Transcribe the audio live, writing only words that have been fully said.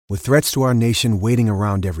With threats to our nation waiting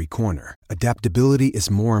around every corner, adaptability is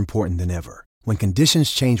more important than ever. When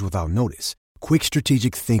conditions change without notice, quick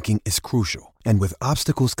strategic thinking is crucial. And with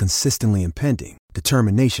obstacles consistently impending,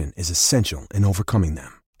 determination is essential in overcoming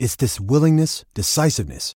them. It's this willingness,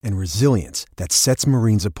 decisiveness, and resilience that sets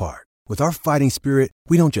Marines apart. With our fighting spirit,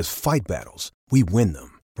 we don't just fight battles, we win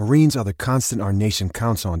them. Marines are the constant our nation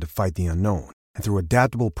counts on to fight the unknown. And through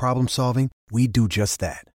adaptable problem solving, we do just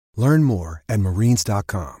that. Learn more at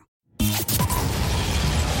marines.com.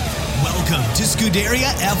 Welcome to Scuderia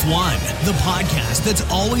F1, the podcast that's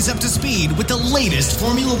always up to speed with the latest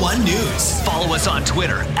Formula One news. Follow us on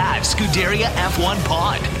Twitter at Scuderia F1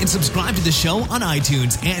 Pod and subscribe to the show on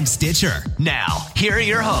iTunes and Stitcher. Now, here are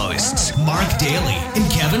your hosts, Mark Daly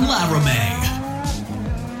and Kevin Laramie.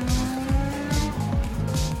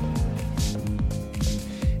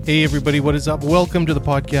 Hey everybody, what is up? Welcome to the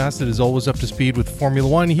podcast that is always up to speed with Formula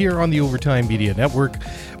One here on the Overtime Media Network.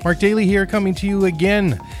 Mark Daly here, coming to you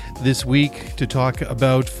again this week to talk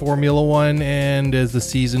about Formula One, and as the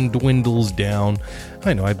season dwindles down.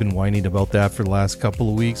 I know I've been whining about that for the last couple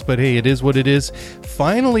of weeks, but hey, it is what it is.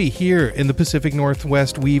 Finally, here in the Pacific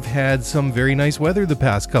Northwest, we've had some very nice weather the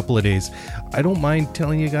past couple of days. I don't mind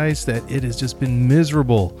telling you guys that it has just been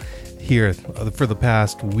miserable here for the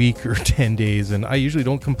past week or 10 days, and I usually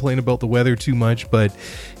don't complain about the weather too much, but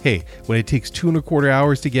hey, when it takes 2.25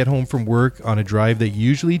 hours to get home from work on a drive that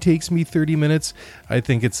usually takes me 30 minutes, I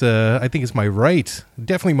think it's my right,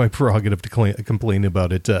 definitely my prerogative to complain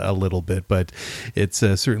about it a little bit. But it's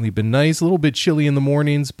certainly been nice, a little bit chilly in the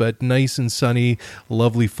mornings, but nice and sunny,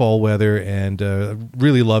 lovely fall weather, and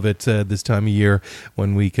really love it this time of year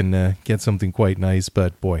when we can get something quite nice.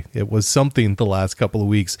 But boy, it was something the last couple of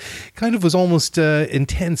weeks. Kind of was almost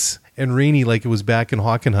intense and rainy, like it was back in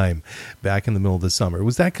Hockenheim back in the middle of the summer. It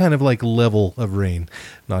was that kind of like level of rain.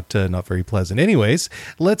 Not very pleasant. Anyways,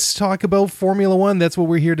 let's talk about Formula One. That's what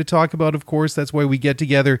we're here to talk about, of course. That's why we get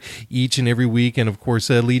together each and every week. And of course,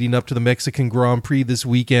 leading up to the Mexican Grand Prix this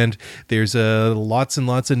weekend, there's lots and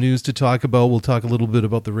lots of news to talk about. We'll talk a little bit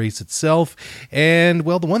about the race itself. And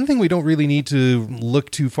well, the one thing we don't really need to look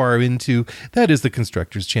too far into, that is the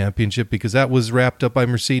Constructors' Championship, because that was wrapped up by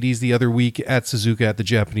Mercedes the other week at Suzuka at the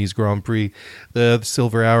Japanese Grand Prix. The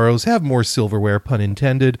Silver Arrows have more silverware, pun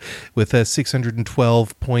intended, with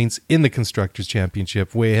 612 points in the Constructors'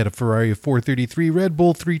 Championship, way ahead of Ferrari of 433, Red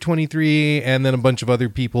Bull 323, and then a bunch of other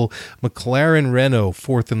people. McLaren Renault,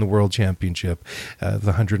 fourth in the World Championship, the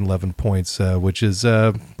 111 points, which is,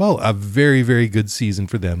 a very, very good season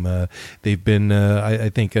for them. They've been, I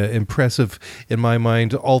think, impressive in my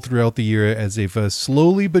mind all throughout the year, as they've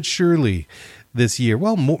slowly but surely this year,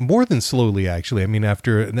 well, more than slowly, actually. I mean,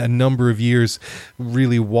 after a number of years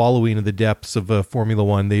really wallowing in the depths of Formula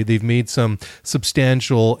One, they've made some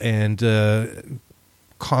substantial and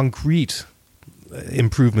concrete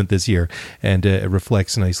improvement this year, and it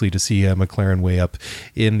reflects nicely to see McLaren way up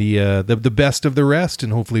in the best of the rest,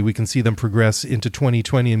 and hopefully we can see them progress into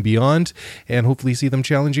 2020 and beyond, and hopefully see them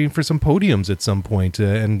challenging for some podiums at some point,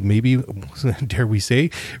 and maybe, dare we say,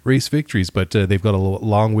 race victories, but they've got a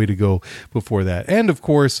long way to go before that. And of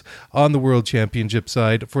course, on the World Championship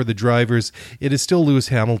side, for the drivers, it is still Lewis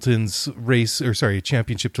Hamilton's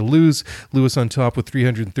championship to lose. Lewis on top with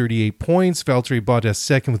 338 points, Valtteri Bottas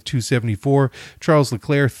second with 274, Charles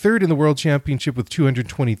Leclerc third in the World Championship with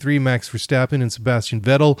 223, Max Verstappen and Sebastian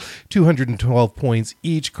Vettel 212 points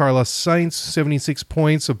each, Carlos Sainz 76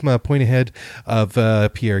 points, a point ahead of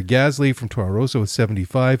Pierre Gasly from Toro Rosso with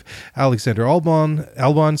 75, Alexander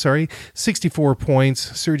Albon 64 points,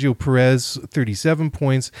 Sergio Perez 37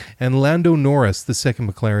 points, and Lando Norris, the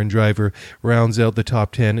second McLaren driver, rounds out the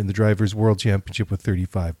top 10 in the Drivers' World Championship with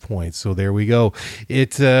 35 points. So there we go.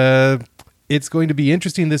 It's going to be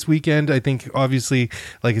interesting this weekend. I think, obviously,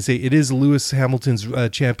 like I say, it is Lewis Hamilton's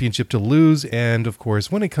championship to lose. And, of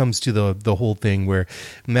course, when it comes to the whole thing where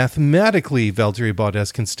mathematically Valtteri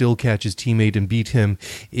Bottas can still catch his teammate and beat him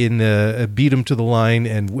to the line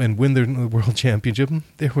and win the World Championship,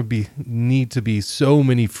 there would need to be so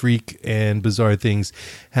many freak and bizarre things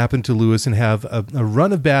happen to Lewis and have a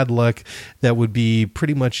run of bad luck that would be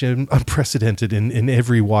pretty much unprecedented in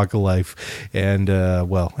every walk of life. And,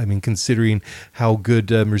 considering how good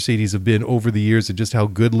Mercedes have been over the years and just how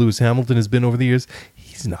good Lewis Hamilton has been over the years,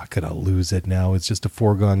 he's not going to lose it now. It's just a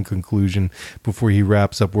foregone conclusion before he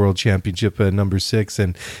wraps up World Championship number 6.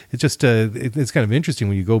 And it's just it's kind of interesting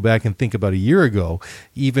when you go back and think about a year ago,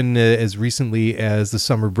 even as recently as the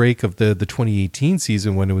summer break of the 2018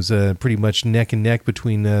 season, when it was pretty much neck and neck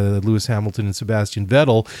between Lewis Hamilton and Sebastian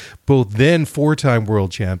Vettel, both then 4-time world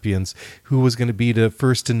champions. Who was going to be the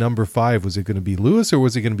first to number 5? Was it going to be Lewis or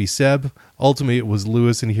was it going to be Seb? ultimately it was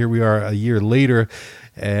Lewis, and here we are a year later.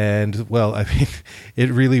 And, well, I mean, it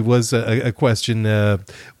really was a question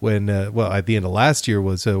when, at the end of last year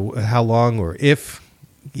was how long or if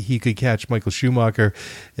he could catch Michael Schumacher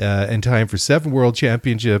in time for 7 world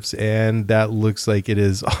championships, and that looks like it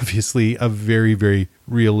is obviously a very, very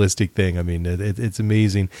realistic thing. I mean, it's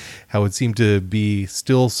amazing how it seemed to be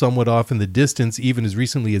still somewhat off in the distance, even as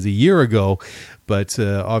recently as a year ago. But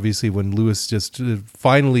obviously, when Lewis just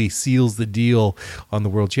finally seals the deal on the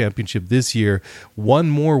world championship this year,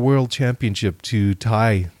 one more world championship to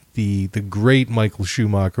tie the great Michael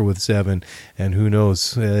Schumacher with 7, and who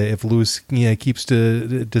knows if Lewis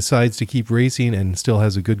decides to keep racing and still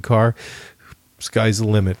has a good car, sky's the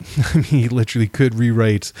limit. I mean, he literally could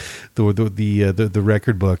rewrite the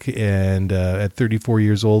record book, and at 34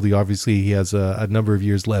 years old, he has a number of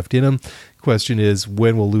years left in him. Question is,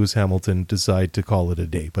 when will Lewis Hamilton decide to call it a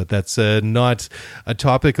day? But that's not a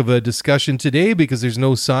topic of a discussion today, because there's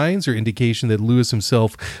no signs or indication that Lewis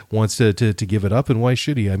himself wants to give it up. And why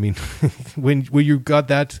should he? I mean, when you've got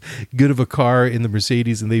that good of a car in the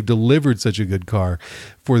Mercedes, and they've delivered such a good car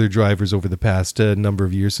for their drivers over the past number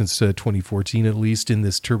of years, since 2014 at least, in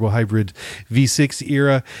this turbo hybrid V6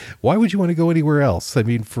 era, why would you want to go anywhere else? I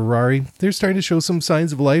mean, Ferrari, they're starting to show some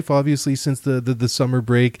signs of life, obviously, since the summer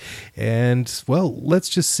break. And, well, let's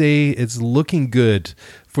just say it's looking good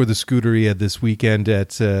for the Scuderia this weekend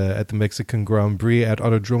at the Mexican Grand Prix at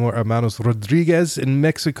Autodromo Hermanos Rodriguez in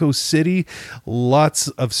Mexico City. Lots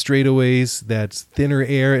of straightaways, that's thinner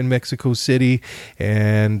air in Mexico City.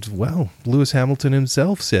 And, well, Lewis Hamilton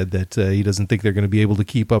himself said that he doesn't think they're going to be able to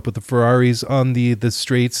keep up with the Ferraris on the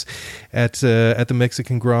straights at the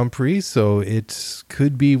Mexican Grand Prix. So it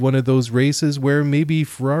could be one of those races where maybe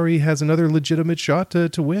Ferrari has another legitimate shot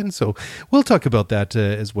to win. So we'll talk about that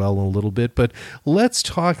as well in a little bit. But let's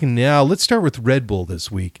talk now. Let's start with Red Bull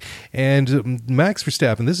this week. And Max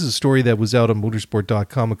Verstappen, this is a story that was out on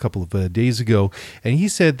motorsport.com a couple of days ago, and he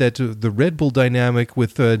said that the Red Bull dynamic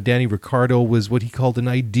with Danny Ricciardo was what he called an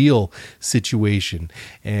ideal situation.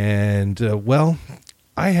 And, well,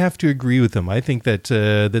 I have to agree with him. I think that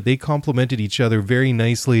they complemented each other very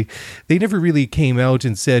nicely. They never really came out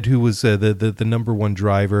and said who was the number one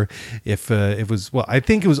driver. If it was, well, I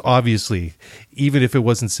think it was obviously, even if it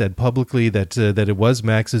wasn't said publicly, that it was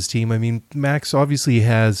Max's team. I mean, Max obviously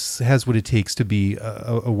has what it takes to be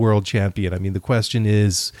a world champion. I mean, the question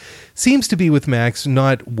seems to be with Max,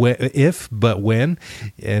 not if, but when.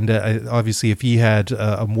 And obviously, if he had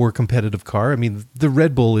a more competitive car, I mean, the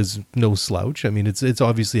Red Bull is no slouch. I mean, it's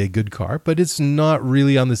obviously a good car, but it's not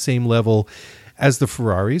really on the same level as the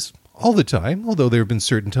Ferraris all the time, although there have been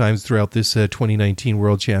certain times throughout this 2019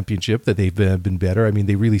 World Championship that they've been better. I mean,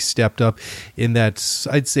 they really stepped up in that,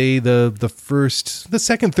 I'd say, the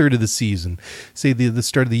second third of the season. Say the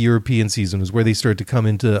start of the European season was where they started to come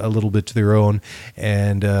into a little bit to their own.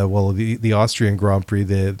 And, the Austrian Grand Prix,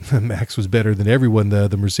 Max was better than everyone,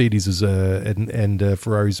 the Mercedes and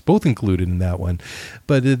Ferraris both included in that one.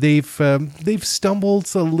 But they've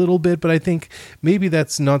stumbled a little bit, but I think maybe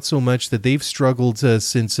that's not so much that they've struggled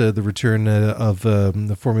since the return of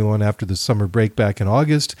the Formula One after the summer break back in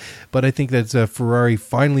August, but I think that Ferrari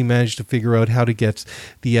finally managed to figure out how to get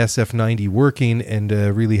the SF90 working and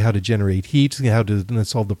really how to generate heat, how to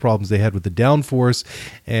solve the problems they had with the downforce,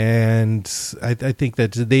 and I think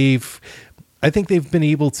that they've been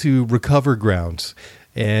able to recover ground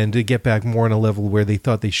and to get back more on a level where they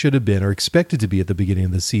thought they should have been or expected to be at the beginning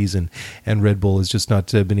of the season, and Red Bull has just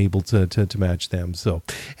not been able to match them. So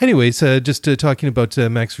anyways, just talking about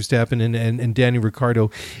Max Verstappen and Danny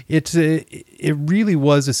Ricciardo, it really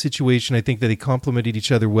was a situation, I think, that they complemented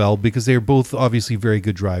each other well, because they're both obviously very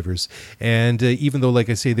good drivers, and even though, like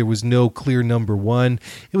I say, there was no clear number one,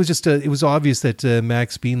 it was just it was obvious that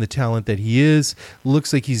Max, being the talent that he is,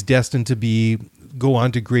 looks like he's destined to go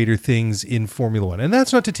on to greater things in Formula One. And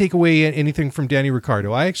that's not to take away anything from Danny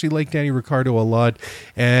Ricciardo. I actually like Danny Ricciardo a lot,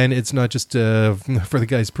 and it's not just for the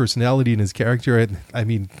guy's personality and his character. I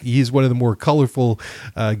mean, he's one of the more colorful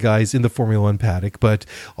guys in the Formula One paddock, but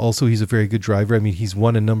also he's a very good driver. I mean, he's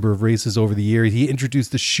won a number of races over the years. He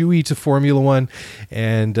introduced the Shoei to Formula One,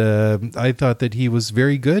 and I thought that he was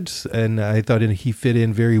very good, and I thought he fit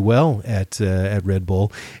in very well at Red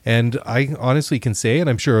Bull. And I honestly can say, and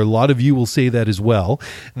I'm sure a lot of you will say that as well,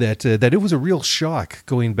 that it was a real shock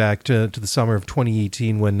going back to the summer of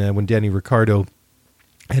 2018 when Danny Ricciardo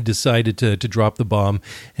had decided to drop the bomb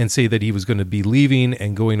and say that he was going to be leaving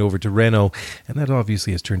and going over to Renault. And that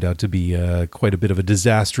obviously has turned out to be quite a bit of a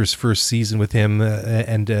disastrous first season with him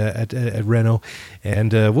at Renault.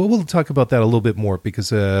 And we'll talk about that a little bit more because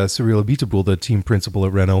Cyril Abiteboul, the team principal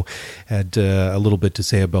at Renault, had a little bit to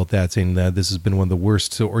say about that, saying that this has been one of the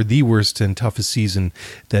worst or the worst and toughest season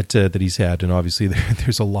that he's had. And obviously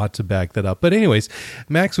there's a lot to back that up. But anyways,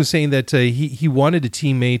 Max was saying that he wanted a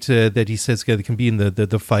teammate that he says can be in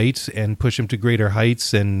the fight and push him to greater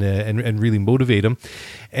heights and really motivate him.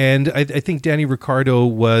 And I think Danny Ricciardo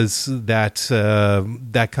was that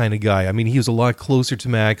kind of guy. I mean, he was a lot closer to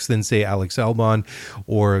Max than, say, Alex Albon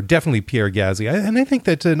or definitely Pierre Gasly. And I think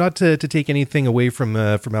that not to take anything away from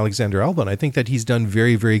Alexander Albon, I think that he's done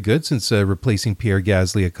very, very good since replacing Pierre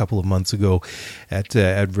Gasly a couple of months ago at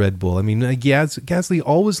Red Bull. I mean, Gasly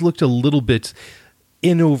always looked a little bit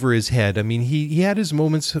in over his head. I mean, he had his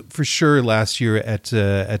moments for sure last year at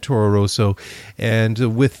Toro Rosso,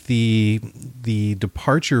 and with the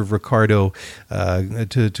departure of Ricciardo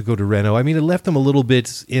to go to Renault, I mean, it left them a little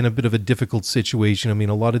bit in a bit of a difficult situation. I mean,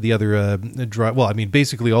 a lot of the other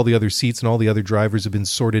basically all the other seats and all the other drivers have been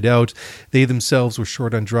sorted out. They themselves were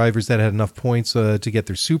short on drivers that had enough points to get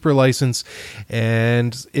their super license,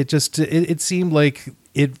 and it seemed like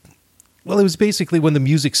it. Well, it was basically when the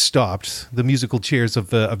music stopped, the musical chairs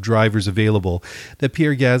of drivers available, that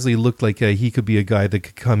Pierre Gasly looked like he could be a guy that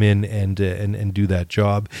could come in and do that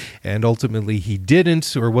job. And ultimately he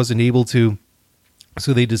didn't or wasn't able to.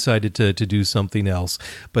 So they decided to do something else.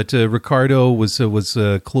 But Ricciardo was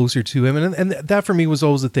closer to him. And that for me was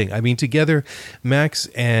always the thing. I mean, together, Max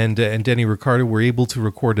and Danny Ricciardo were able to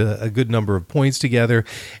record a good number of points together.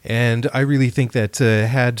 And I really think that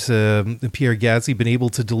had Pierre Gasly been able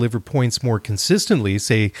to deliver points more consistently,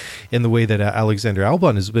 say in the way that Alexander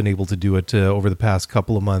Albon has been able to do it over the past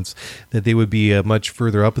couple of months, that they would be much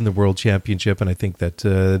further up in the World Championship. And I think that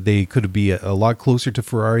they could be a lot closer to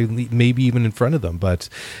Ferrari, maybe even in front of them. But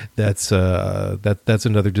that's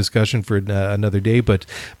another discussion for another day. But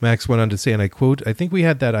Max went on to say, and I quote, "I think we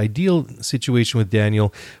had that ideal situation with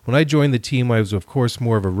Daniel. When I joined the team, I was, of course,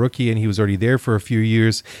 more of a rookie, and he was already there for a few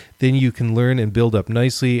years. Then you can learn and build up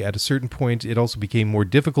nicely. At a certain point, it also became more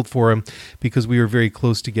difficult for him because we were very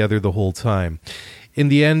close together the whole time. In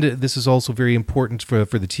the end, this is also very important for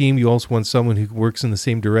the team. You also want someone who works in the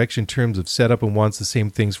same direction in terms of setup and wants the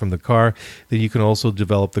same things from the car. Then you can also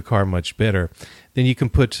develop the car much better. Then you can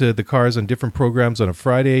put the cars on different programs on a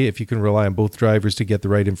Friday if you can rely on both drivers to get the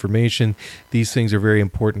right information. These things are very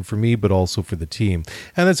important for me, but also for the team."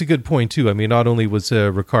 And that's a good point, too. I mean, not only was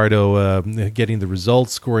Ricciardo getting the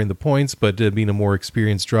results, scoring the points, but being a more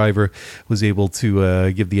experienced driver, was able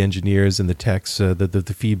to give the engineers and the techs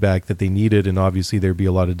the feedback that they needed. And obviously, there'd be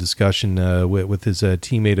a lot of discussion with his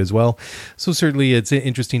teammate as well. So certainly, it's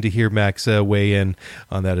interesting to hear Max weigh in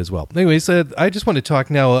on that as well. Anyways, I just want to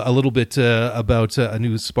talk now a little bit about a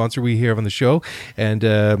new sponsor we have on the show. And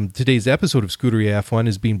today's episode of Scuderia F1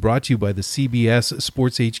 is being brought to you by the CBS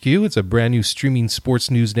Sports HQ. It's a brand new streaming sports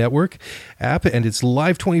news network app, and it's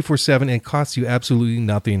live 24/7 and costs you absolutely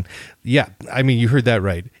nothing. Yeah, I mean, you heard that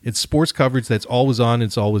right. It's sports coverage that's always on.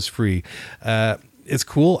 It's always free. It's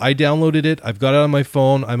cool. I downloaded it. I've got it on my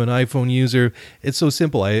phone. I'm an iPhone user. It's so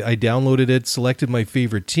simple. I downloaded it, selected my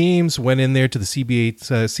favorite teams, went in there to the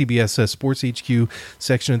CBS Sports HQ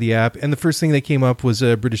section of the app, and the first thing that came up was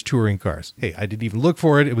British touring cars. Hey, I didn't even look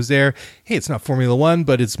for it. It was there. Hey, it's not Formula One,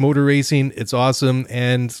 but it's motor racing. It's awesome,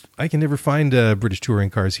 and I can never find British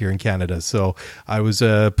touring cars here in Canada, so I was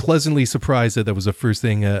pleasantly surprised that was the first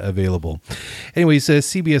thing available. Anyways,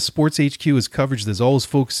 CBS Sports HQ is coverage that's always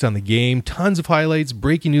focused on the game, tons of highlights,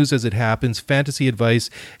 breaking news as it happens, fantasy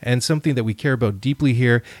advice, and something that we care about deeply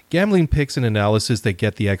here, gambling picks and analysis that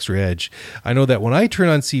get the extra edge. I know that when I turn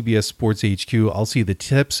on CBS Sports HQ, I'll see the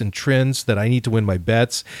tips and trends that I need to win my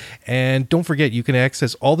bets. And don't forget, you can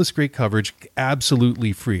access all this great coverage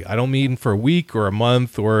absolutely free. I don't mean for a week or a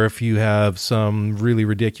month, or if you have some really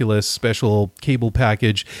ridiculous special cable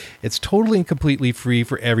package. It's totally and completely free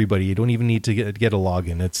for everybody. You don't even need to get a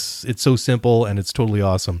login. It's so simple, and it's totally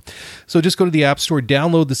awesome. So just go to the App Store,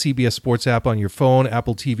 download the CBS Sports app on your phone,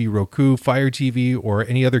 Apple TV, Roku, Fire TV, or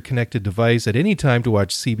any other connected device at any time to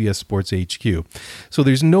watch CBS Sports HQ. So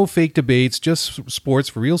there's no fake debates, just sports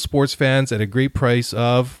for real sports fans at a great price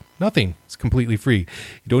of nothing. It's completely free.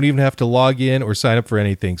 You don't even have to log in or sign up for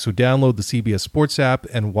anything. So download the CBS Sports app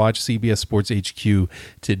and watch CBS Sports HQ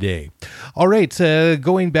today. All right,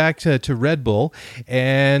 going back to Red Bull,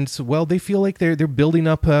 and well, they feel like they're building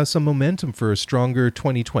up some momentum for a stronger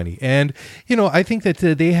 2020. And I think that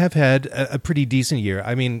they have had a pretty decent year.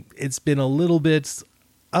 I mean, it's been a little bit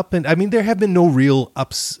up and, I mean, there have been no real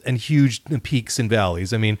ups and huge peaks and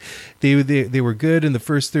valleys. I mean, they were good in the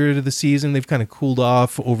first third of the season. They've kind of cooled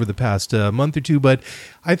off over the past month or two, but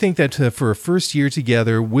I think that for a first year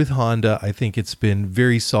together with Honda, I think it's been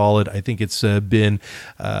very solid. I think it's been,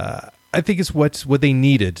 I think it's what they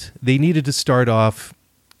needed. They needed to start off,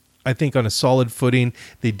 I think, on a solid footing.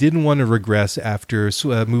 They didn't want to regress after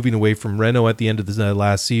moving away from Renault at the end of the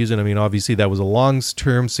last season. I mean, obviously, that was a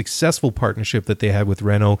long-term, successful partnership that they had with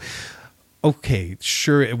Renault. Okay,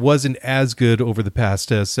 sure, it wasn't as good over the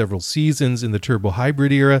past several seasons in the turbo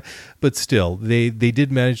hybrid era, but still, they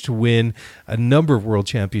did manage to win a number of world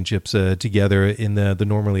championships together in the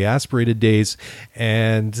normally aspirated days,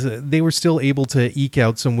 and they were still able to eke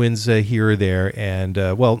out some wins here or there. And,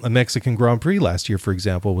 well, a Mexican Grand Prix last year, for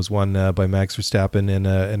example, was won by Max Verstappen in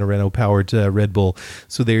a Renault-powered Red Bull.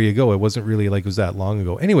 So there you go. It wasn't really like it was that long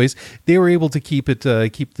ago. Anyways, they were able to keep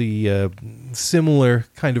the similar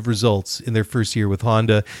kind of results in their first year with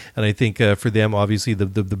Honda, and I think for them, obviously, the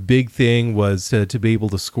big thing was to be able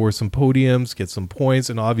to score some podiums, get some points,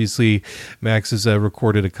 and obviously, Max has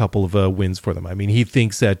recorded a couple of wins for them. I mean, he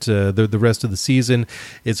thinks that the rest of the season,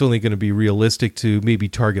 it's only going to be realistic to maybe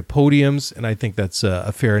target podiums, and I think that's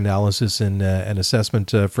a fair analysis and an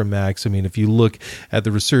assessment from Max. I mean, if you look at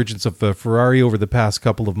the resurgence of Ferrari over the past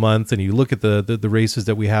couple of months, and you look at the races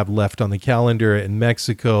that we have left on the calendar in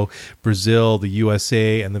Mexico, Brazil, the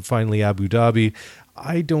USA, and then finally Abu Dhabi,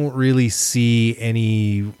 I don't really see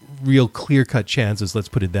any real clear-cut chances, let's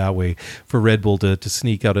put it that way, for Red Bull to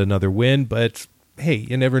sneak out another win. But hey,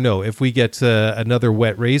 you never know. If we get another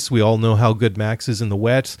wet race, we all know how good Max is in the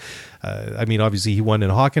wet. I mean, obviously, he won in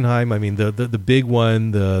Hockenheim. I mean, the big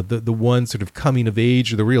one, the one sort of coming of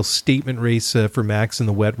age, or the real statement race for Max in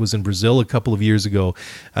the wet was in Brazil a couple of years ago.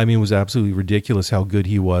 I mean, it was absolutely ridiculous how good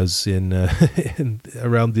he was in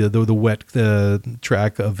around the wet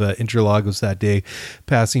track of Interlagos that day,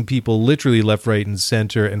 passing people literally left, right, and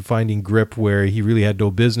center, and finding grip where he really had no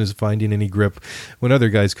business finding any grip, when other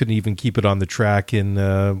guys couldn't even keep it on the track in,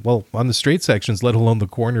 well, on the straight sections, let alone the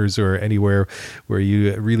corners or anywhere where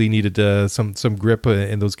you really needed some grip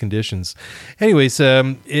in those conditions. Anyways,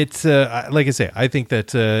 it's like I say, I think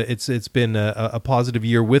that it's been a positive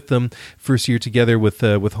year with them. First year together with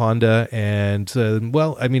Honda, and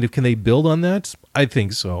well, I mean, can they build on that? I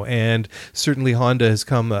think so, and certainly Honda has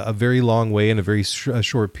come a very long way in a very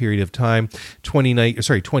short period of time.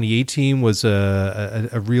 2018 was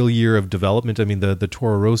a real year of development. I mean, the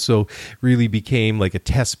Toro Rosso really became like a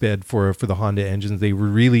test bed for the Honda engines. They were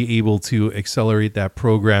really able to accelerate that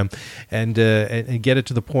program and get it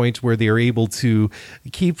to the point where they are able to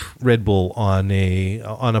keep Red Bull on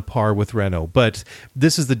a par with Renault. But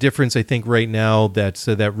this is the difference, I think, right now,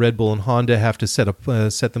 that Red Bull and Honda have to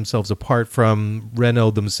set themselves apart from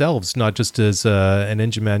Renault themselves, not just as an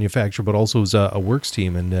engine manufacturer, but also as a works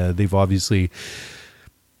team. And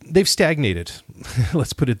they've stagnated,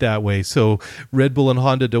 let's put it that way. So Red Bull and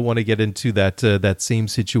Honda don't want to get into that same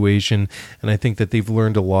situation, and I think that they've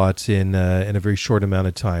learned a lot in a very short amount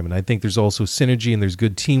of time. And I think there's also synergy and there's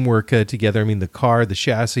good teamwork together. I mean, the car, the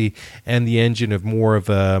chassis, and the engine have more of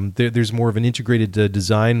there's more of an integrated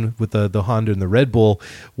design with the Honda and the Red Bull,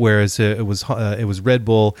 whereas it was Red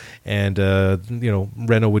Bull and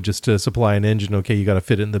Renault would just supply an engine. Okay, you got to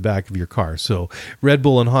fit it in the back of your car. So Red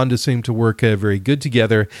Bull and Honda seem to work very good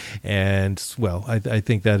together. And well, I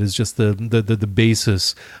think that is just the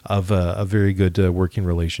basis of a very good working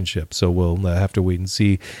relationship. So we'll have to wait and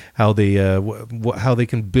see how they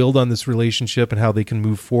can build on this relationship and how they can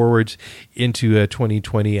move forward into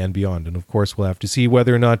 2020 and beyond. And of course, we'll have to see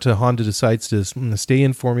whether or not Honda decides to stay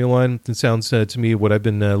in Formula One. It sounds to me, what I've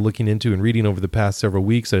been looking into and reading over the past several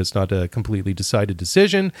weeks, that it's not a completely decided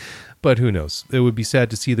decision. But who knows? It would be sad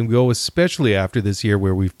to see them go, especially after this year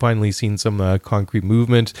where we've finally seen some concrete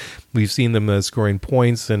movement. We've seen them scoring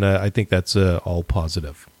points, and I think that's all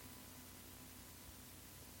positive.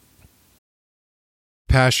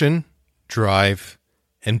 Passion, drive,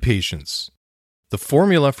 and patience. The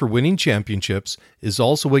formula for winning championships is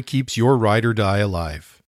also what keeps your ride or die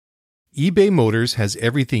alive. eBay Motors has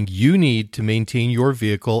everything you need to maintain your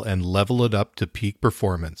vehicle and level it up to peak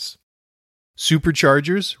performance.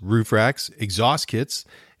 Superchargers, roof racks, exhaust kits,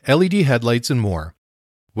 LED headlights, and more.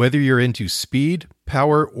 Whether you're into speed,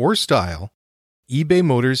 power, or style, eBay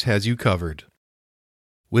Motors has you covered.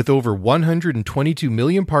 With over 122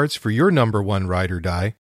 million parts for your number one ride or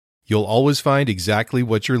die, you'll always find exactly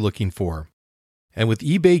what you're looking for. And with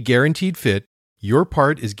eBay Guaranteed Fit, your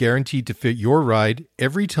part is guaranteed to fit your ride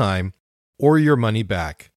every time or your money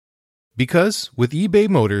back. Because with eBay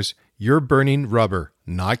Motors, you're burning rubber,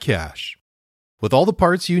 not cash. With all the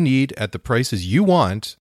parts you need at the prices you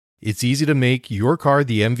want, It's easy to make your car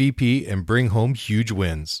the MVP and bring home huge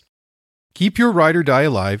wins. Keep your ride or die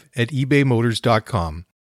alive at ebaymotors.com.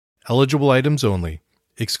 Eligible items only.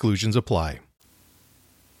 Exclusions apply.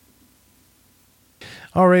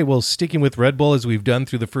 All right, well, sticking with Red Bull as we've done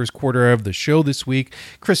through the first quarter of the show this week,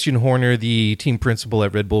 Christian Horner, the team principal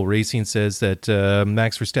at Red Bull Racing, says that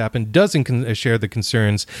Max Verstappen doesn't share the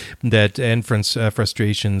concerns that and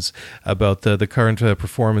frustrations about the current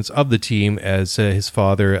performance of the team, as his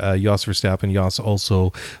father, Jos Verstappen, Jos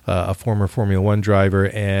also a former Formula One driver.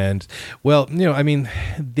 And, well, you know, I mean,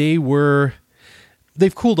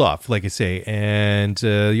 they've cooled off, like I say, and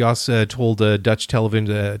Jos told Dutch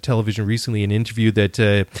television recently in an interview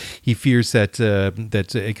that he fears that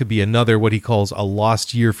it could be another what he calls a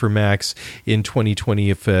lost year for Max in 2020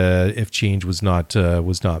 if change was not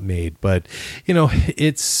made. But you know,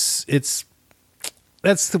 it's.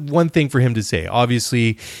 That's the one thing for him to say.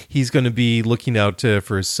 Obviously, he's going to be looking out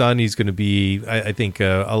for his son. He's going to be, I think,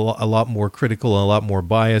 a lot more critical and a lot more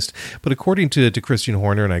biased. But according to Christian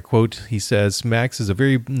Horner, and I quote, he says, Max is a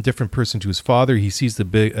very different person to his father. He sees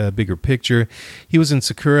the bigger picture. He was in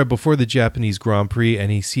Sakura before the Japanese Grand Prix,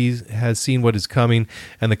 and he has seen what is coming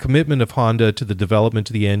and the commitment of Honda to the development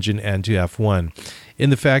of the engine and to F1. In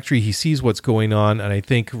the factory, he sees what's going on, and I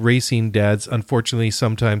think racing dads, unfortunately,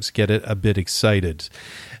 sometimes get a bit excited.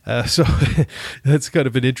 So that's kind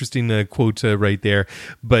of an interesting quote right there.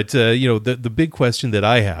 But, you know, the big question that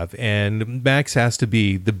I have, and Max has to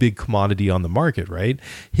be the big commodity on the market, right?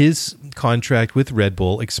 His contract with Red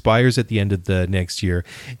Bull expires at the end of the next year.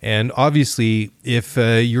 And obviously, if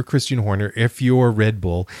you're Christian Horner, if you're Red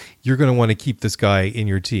Bull, you're going to want to keep this guy in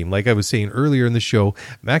your team. Like I was saying earlier in the show,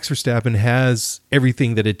 Max Verstappen has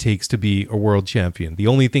everything that it takes to be a world champion. The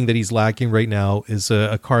only thing that he's lacking right now is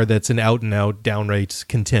a car that's an out-and-out, downright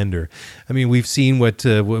contender. I mean, we've seen what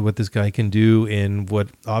this guy can do in what,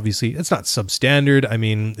 obviously, it's not substandard. I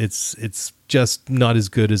mean, it's just not as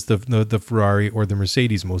good as the Ferrari or the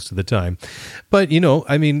Mercedes most of the time. But, you know,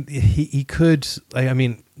 I mean, he could, I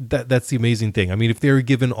mean, that's the amazing thing. I mean, if they were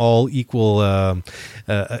given all equal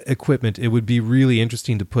equipment, it would be really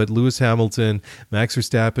interesting to put Lewis Hamilton, Max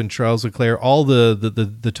Verstappen, Charles Leclerc, all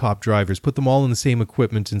the top drivers, put them all in the same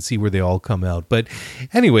equipment and see where they all come out. But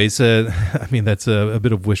anyways, I mean, that's a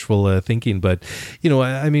bit of wishful thinking. But, you know,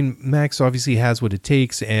 I mean, Max obviously has what it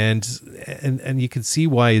takes, and you can see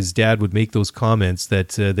why his dad would make those comments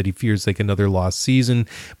that he fears like another lost season.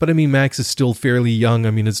 But I mean, Max is still fairly young.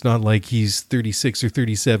 I mean, it's not like he's 36 or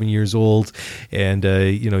 37 years old, and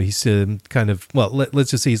you know, he's kind of, well,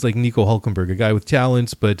 let's just say he's like Nico Hülkenberg, a guy with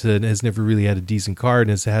talent, but has never really had a decent car and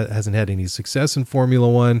hasn't had any success in Formula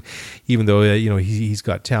One, even though you know, he's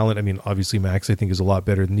got talent. I mean, obviously Max, I think, is a lot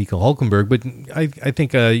better than Nico Hülkenberg, but I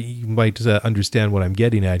think you might understand what I'm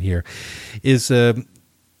getting at here. Is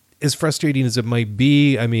as frustrating as it might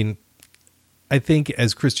be, I mean, I think,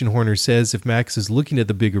 as Christian Horner says, if Max is looking at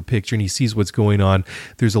the bigger picture and he sees what's going on,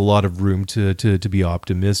 there's a lot of room to be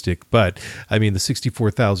optimistic. But, I mean, the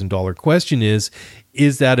 $64,000 question is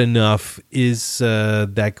that enough? Is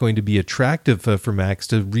that going to be attractive for Max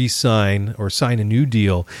to re-sign or sign a new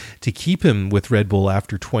deal to keep him with Red Bull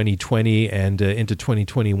after 2020 and into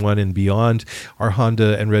 2021 and beyond? Are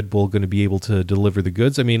Honda and Red Bull going to be able to deliver the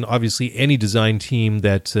goods? I mean, obviously, any design team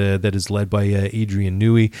that is led by Adrian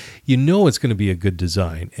Newey, you know it's going to be a good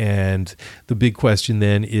design. And the big question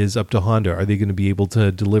then is up to Honda. Are they going to be able to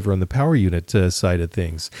deliver on the power unit side of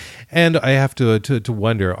things? And I have to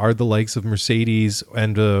wonder, are the likes of Mercedes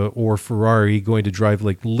and or Ferrari going to drive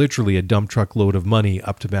like literally a dump truck load of money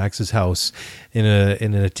up to Max's house in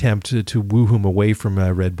an attempt to woo him away from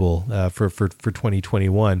Red Bull for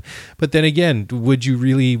 2021? But then again, would you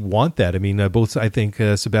really want that? I mean, both, I think,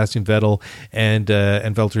 Sebastian Vettel and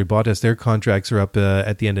Valtteri Bottas, their contracts are up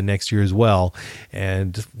at the end of next year as well.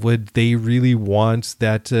 And would they really want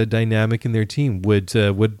that dynamic in their team? Would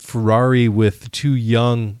Ferrari, with two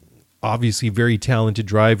young, obviously very talented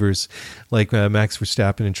drivers like Max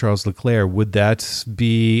Verstappen and Charles Leclerc, would that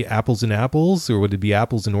be apples and apples, or would it be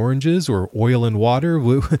apples and oranges, or oil and water?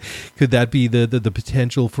 Could that be the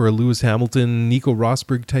potential for a Lewis Hamilton, Nico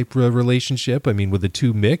Rosberg type relationship? I mean, would the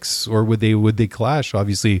two mix, or would they clash?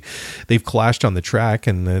 Obviously, they've clashed on the track,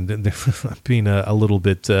 and they're being a little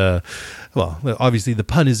bit, well, obviously the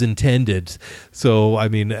pun is intended. So, I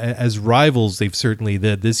mean, as rivals, they've certainly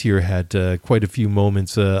this year had quite a few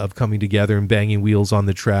moments of coming together and banging wheels on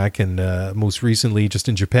the track, and most recently just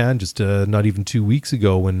in Japan, just not even 2 weeks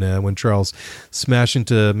ago, when Charles smashed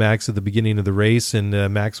into Max at the beginning of the race, and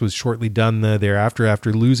Max was shortly done thereafter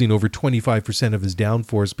after losing over 25% of his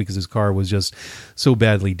downforce because his car was just so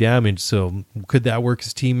badly damaged. So could that work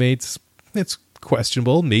as teammates? It's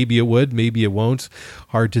questionable. Maybe it would, maybe it won't.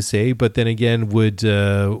 Hard to say. But then again, would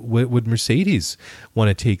Mercedes want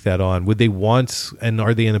to take that on? Would they want, and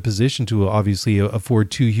are they in a position to obviously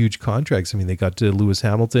afford 2 huge contracts? I mean, they got Lewis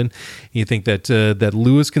Hamilton. You think that that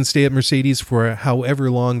Lewis can stay at Mercedes for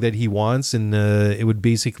however long that he wants, and it would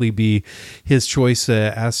basically be his choice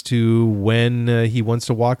as to when he wants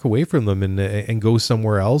to walk away from them and go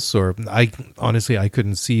somewhere else. Or I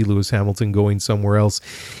couldn't see Lewis Hamilton going somewhere else,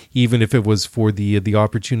 even if it was for the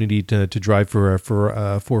opportunity to drive for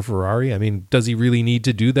Ferrari. I mean, does he really need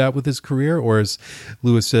to do that with his career, or is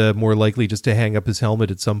Lewis more likely just to hang up his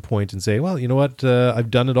helmet at some point and say, well, you know what, I've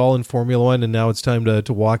done it all in Formula One, and now it's time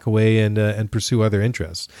to walk away and pursue other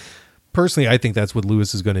interests? Personally, I think that's what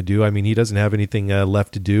Lewis is going to do. I mean, he doesn't have anything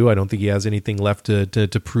left to do. I don't think he has anything left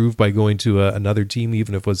to prove by going to another team,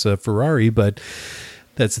 even if it was Ferrari. But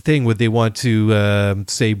that's the thing. Would they want to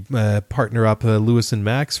partner up Lewis and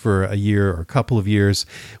Max for a year or a couple of years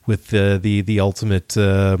with the ultimate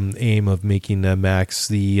aim of making Max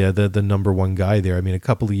the number one guy there? I mean, a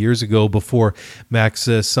couple of years ago, before Max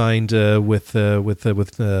signed with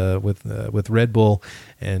Red Bull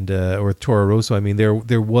and or Toro Rosso, I mean,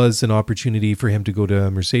 there was an opportunity for him to go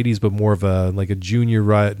to Mercedes, but more of a junior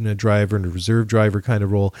driver and a reserve driver kind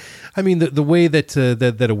of role. I mean, the way that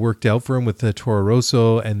it worked out for him with Toro Rosso,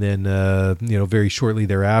 and then very shortly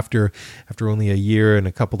thereafter, after only a year and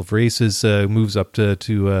a couple of races, moves up to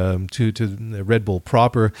Red Bull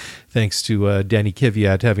proper, thanks to Danny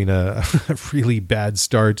Kvyat having a really bad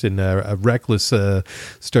start and a reckless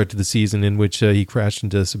start to the season, in which he crashed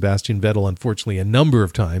into Sebastian Vettel, unfortunately, a number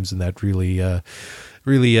of times, and that really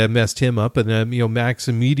messed him up. And Max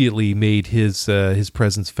immediately made his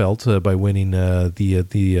presence felt by winning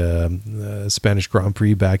the Spanish Grand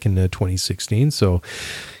Prix back in 2016. So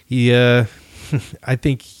he I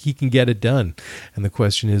think he can get it done, and the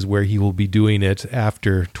question is where he will be doing it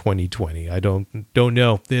after 2020. I don't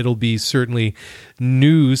know. It'll be certainly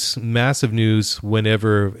news, massive news,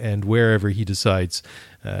 whenever and wherever he decides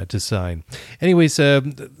to sign. Anyways,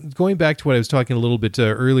 going back to what I was talking a little bit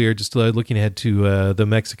earlier, just looking ahead to the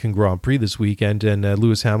Mexican Grand Prix this weekend, and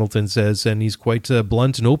Lewis Hamilton says, and he's quite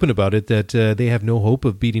blunt and open about it, that they have no hope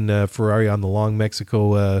of beating Ferrari on the long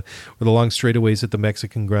Mexico or the long straightaways at the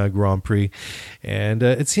Mexican Grand Prix. And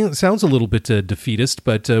it sounds a little bit defeatist,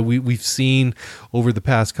 but we've seen over the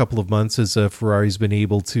past couple of months, as Ferrari's been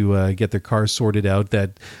able to get their car sorted out,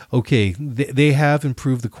 that okay, they have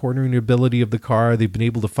improved the cornering ability of the car. They've been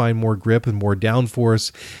able to find more grip and more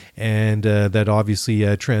downforce, and that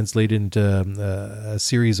obviously translated into a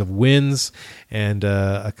series of wins and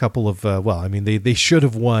a couple of they should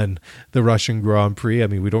have won the Russian Grand Prix. I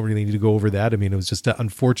mean, we don't really need to go over that. I mean, it was just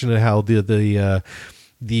unfortunate how the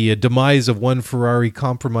demise of one Ferrari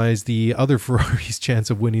compromised the other Ferrari's chance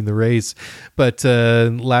of winning the race. But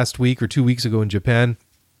last week or 2 weeks ago in Japan,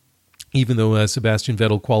 even though Sebastian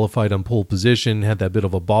Vettel qualified on pole position, had that bit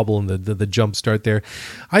of a bobble in the jump start there,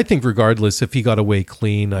 I think regardless, if he got away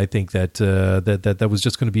clean, I think that was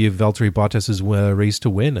just going to be Valtteri Bottas's race to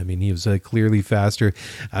win. I mean, he was clearly faster,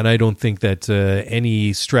 and I don't think that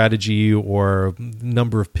any strategy or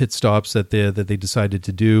number of pit stops that they decided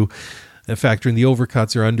to do, factoring the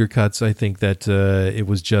overcuts or undercuts, I think that it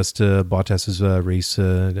was just Bottas's race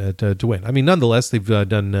to win. I mean, nonetheless, they've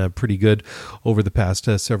done pretty good over the past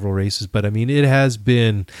several races, but I mean, it has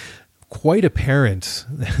been quite apparent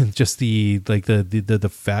just the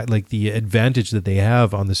fact, like the advantage that they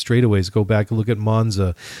have on the straightaways. Go back and look at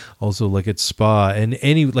Monza, also look at Spa, and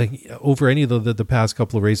over any of the past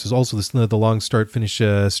couple of races. Also the long start finish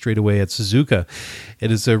straightaway at Suzuka, it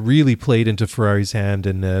has really played into Ferrari's hand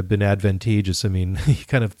and been advantageous. I mean, you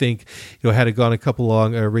kind of think, had it gone a couple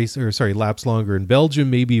laps longer in Belgium,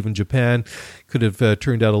 maybe even Japan, could have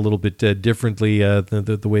turned out a little bit differently.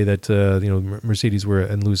 The way that Mercedes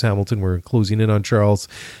and Lewis Hamilton were closing in on Charles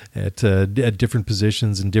at different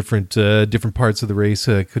positions and different parts of the race.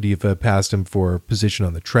 Could he have passed him for position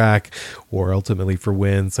on the track or ultimately for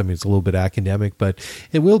wins? I mean, it's a little bit academic, but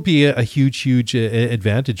it will be a huge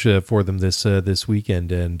advantage for them this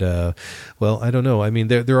weekend. And I don't know. I mean,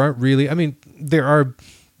 there aren't really. I mean, there are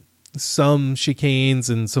some chicanes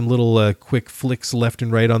and some little quick flicks left and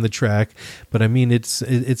right on the track, but I mean,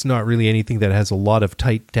 it's not really anything that has a lot of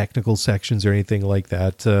tight technical sections or anything like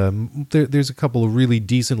that. There's a couple of really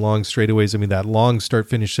decent long straightaways. I mean, that long start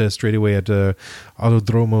finish straightaway at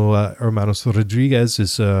Autodromo Hermanos Rodriguez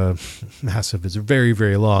is massive. It's very,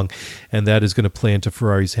 very long, and that is going to play into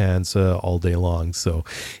Ferrari's hands all day long. So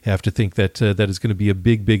you have to think that that is going to be a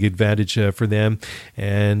big advantage for them.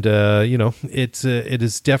 And it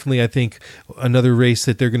is definitely, certainly, I think, another race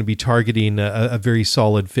that they're going to be targeting a very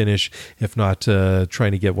solid finish, if not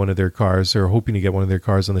trying to get one of their cars or hoping to get one of their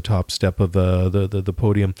cars on the top step of the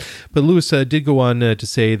podium. But Lewis did go on to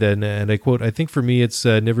say that, and I quote, "I think for me it's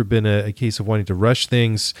never been a case of wanting to rush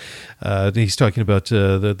things." He's talking about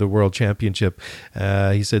the World Championship.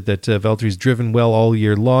 He said that Valtteri's driven well all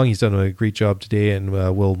year long. He's done a great job today and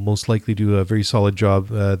will most likely do a very solid job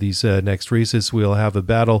these next races. We'll have a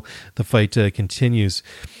battle. The fight continues.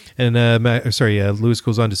 And Lewis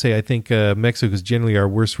goes on to say, "I think Mexico is generally our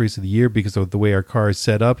worst race of the year because of the way our car is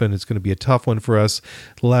set up, and it's going to be a tough one for us.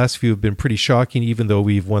 The last few have been pretty shocking, even though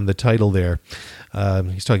we've won the title there."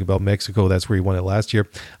 He's talking about Mexico. That's where he won it last year.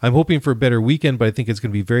 "I'm hoping for a better weekend, but I think it's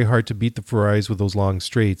going to be very hard to beat the Ferraris with those long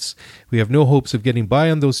straights. We have no hopes of getting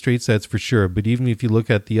by on those straights, that's for sure. But even if you look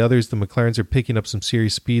at the others, the McLarens are picking up some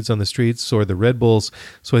serious speeds on the straights, so are the Red Bulls.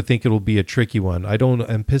 So I think it will be a tricky one. I don't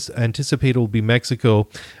anticipate it will be Mexico.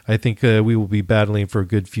 I think we will be battling for a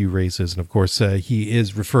good few races." And of course, he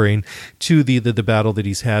is referring to the battle that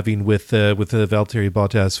he's having with Valtteri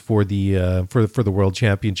Bottas for the World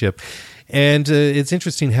Championship. And it's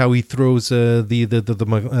interesting how he throws the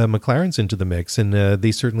McLarens into the mix, and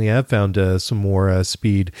they certainly have found some more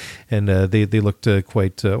speed, and they looked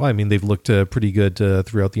they've looked pretty good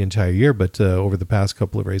throughout the entire year, but over the past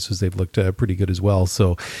couple of races they've looked pretty good as well.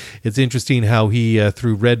 So it's interesting how he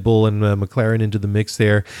threw Red Bull and McLaren into the mix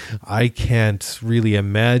there. I can't really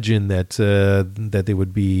imagine that they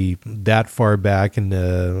would be that far back and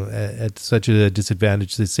at such a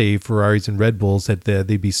disadvantage to say Ferraris and Red Bulls that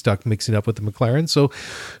they'd be stuck mixing up with the McLaren. So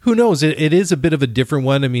who knows? It is a bit of a different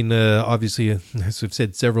one. I mean, obviously, as I've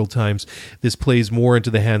said several times, this plays more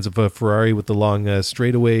into the hands of a Ferrari with the long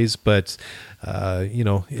straightaways, but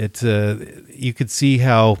you could see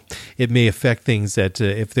how it may affect things that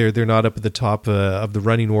if they're not up at the top of the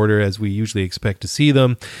running order as we usually expect to see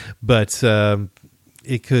them, but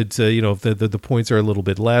it could, if the points are a little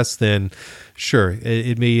bit less, then sure,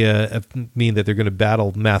 it may mean that they're going to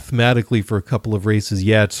battle mathematically for a couple of races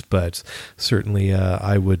yet, but certainly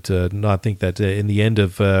I would not think that in the end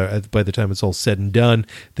of, by the time it's all said and done,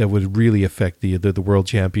 that would really affect the World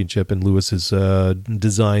Championship and Lewis's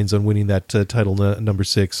designs on winning that title number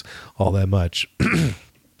 6 all that much.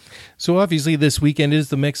 So obviously this weekend is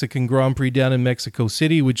the Mexican Grand Prix down in Mexico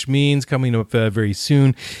City, which means coming up very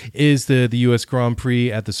soon is the U.S. Grand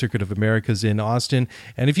Prix at the Circuit of Americas in Austin.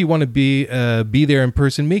 And if you want to be there in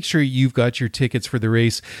person, make sure you've got your tickets for the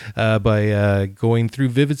race by going through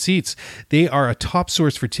Vivid Seats. They are a top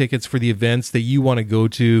source for tickets for the events that you want to go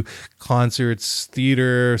to, concerts,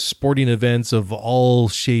 theater, sporting events of all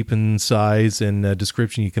shape and size and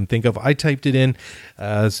description you can think of. I typed it in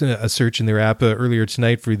a search in their app earlier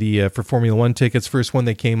tonight for Formula One tickets. First one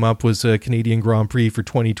that came up was Canadian Grand Prix for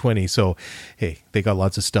 2020. So, hey, they got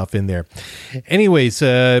lots of stuff in there. Anyways,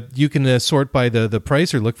 you can sort by the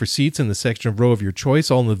price or look for seats in the section of row of your choice,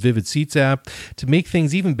 all in the Vivid Seats app. To make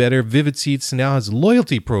things even better, Vivid Seats now has a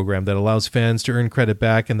loyalty program that allows fans to earn credit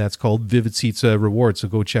back, and that's called Vivid Seats Rewards. So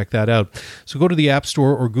go check that out. So go to the App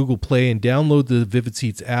Store or Google Play and download the Vivid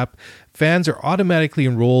Seats app. Fans are automatically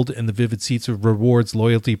enrolled in the Vivid Seats Rewards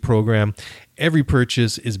loyalty program. Every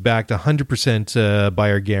purchase is backed 100%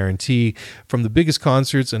 by our guarantee. From the biggest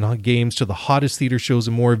concerts and games to the hottest theater shows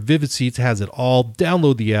and more, Vivid Seats has it all.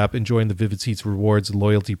 Download the app and join the Vivid Seats Rewards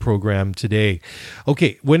loyalty program today.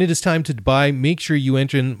 Okay, when it is time to buy, make sure you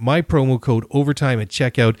enter in my promo code OVERTIME at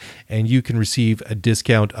checkout, and you can receive a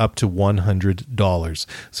discount up to $100.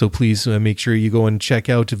 So please make sure you go and check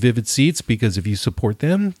out Vivid Seats, because if you support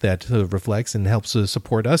them, that reflects and helps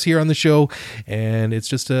support us here on the show, and it's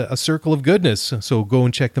just a circle of goodness. So go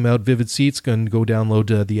and check them out, Vivid Seats, and go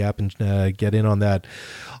download the app and get in on that.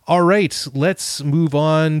 All right, let's move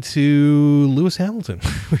on to Lewis Hamilton.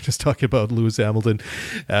 We're just talking about Lewis Hamilton.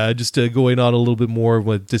 Just going on a little bit more.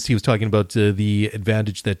 He was talking about the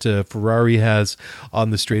advantage that Ferrari has on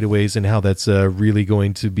the straightaways and how that's really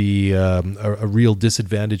going to be a real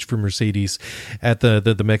disadvantage for Mercedes at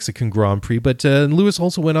the Mexican Grand Prix. But Lewis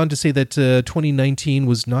also went on to say that 2019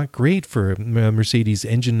 was not great for Mercedes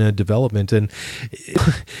engine development. And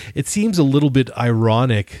it seems a little bit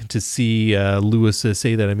ironic to see Lewis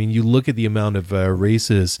say that. I mean, you look at the amount of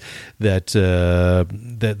races that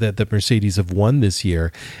Mercedes have won this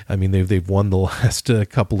year. I mean, they've won the last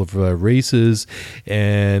couple of races,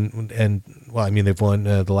 and well, I mean, they've won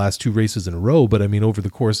the last 2 races in a row, but I mean, over the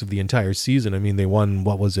course of the entire season, I mean, they won,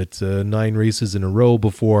 9 races in a row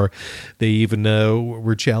before they even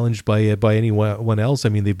were challenged by anyone else. I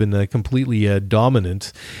mean, they've been completely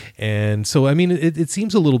dominant. And so, I mean, it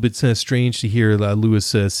seems a little bit strange to hear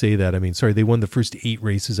Lewis say that. I mean, sorry, they won the first 8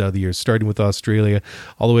 races out of the year, starting with Australia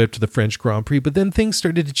all the way up to the French Grand Prix, but then things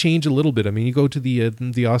started to change a little bit. I mean, you go to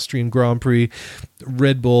the Austrian Grand Prix,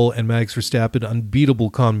 Red Bull and Max Verstappen, unbeatable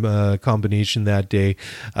combination that day.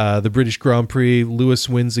 The British Grand Prix, Lewis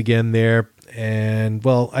wins again there. And,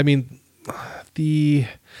 well, I mean, the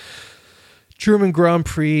German Grand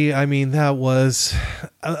Prix, I mean, that was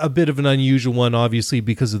a bit of an unusual one, obviously,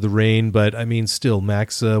 because of the rain. But, I mean, still,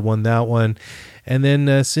 Max won that one. And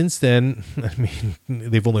then since then, I mean,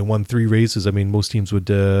 they've only won 3 races. I mean, most teams would,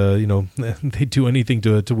 they'd do anything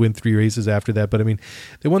to win 3 races after that. But I mean,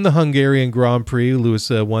 they won the Hungarian Grand Prix. Lewis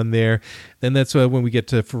won there. Then that's when we get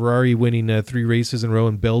to Ferrari winning 3 races in a row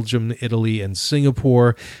in Belgium, Italy, and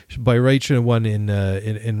Singapore. Bayraich won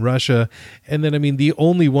in Russia. And then, I mean, the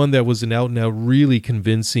only one that was an out-and-out really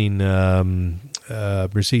convincing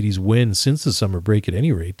Mercedes win since the summer break, at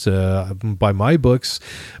any rate, by my books,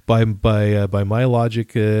 by my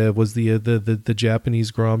logic, was the Japanese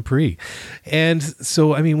Grand Prix. And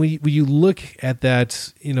so, I mean, when you look at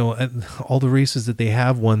that, you know, at all the races that they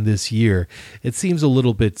have won this year, it seems a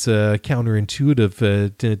little bit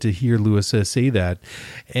counterintuitive to hear Lewis say that.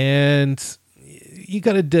 And you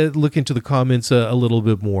got to look into the comments a little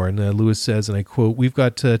bit more. And Lewis says, and I quote, "We've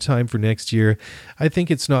got time for next year. I think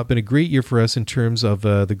it's not been a great year for us in terms of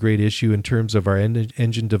the great issue, in terms of our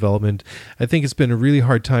engine development. I think it's been a really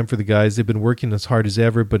hard time for the guys. They've been working as hard as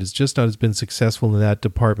ever, but it's just not as been successful in that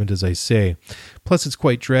department, as I say. Plus, it's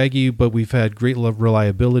quite draggy, but we've had great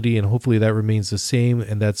reliability, and hopefully that remains the same,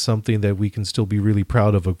 and that's something that we can still be really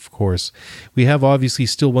proud of course. We have obviously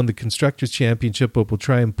still won the Constructors' Championship, but we'll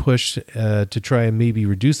try and push to try and maybe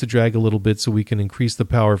reduce the drag a little bit so we can increase the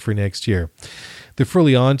power for next year. They're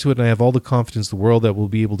fully on to it, and I have all the confidence in the world that we'll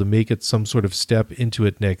be able to make it some sort of step into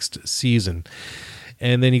it next season."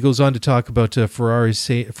 And then he goes on to talk about Ferrari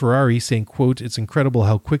saying, quote, "It's incredible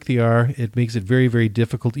how quick they are. It makes it very, very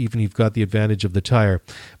difficult even if you've got the advantage of the tire.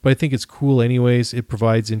 But I think it's cool anyways. It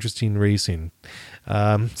provides interesting racing."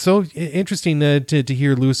 So interesting to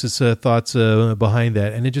hear Lewis's thoughts behind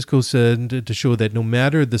that. And it just goes to show that no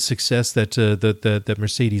matter the success that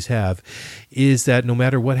Mercedes have, is that no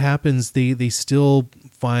matter what happens, they still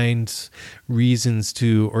find reasons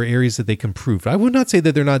to, or areas that they can improve. I would not say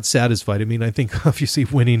that they're not satisfied. I mean, I think obviously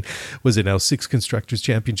winning, was it now 6 Constructors'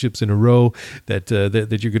 Championships in a row, that you're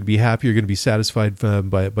going to be happy, you're going to be satisfied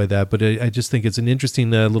by that. But I just think it's an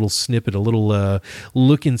interesting little snippet, a little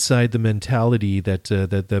look inside the mentality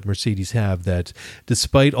that Mercedes have, that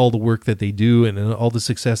despite all the work that they do and all the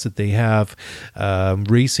success that they have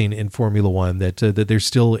racing in Formula One, that there's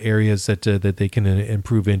still areas that they can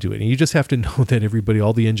improve into it. And you just have to know that everybody,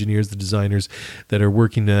 all the engineers, the designers that are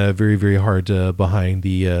working very, very hard behind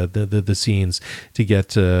the scenes to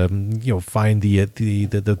get find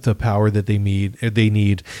the power that they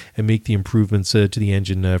need and make the improvements to the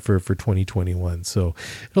engine for 2021. So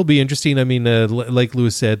it'll be interesting. I mean, like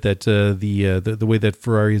Lewis said, that the way that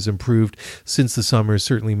Ferrari has improved since the summer has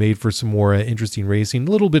certainly made for some more interesting racing.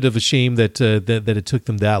 A little bit of a shame that it took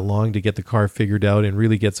them that long to get the car figured out and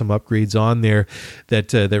really get some upgrades on there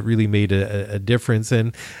that really made a difference.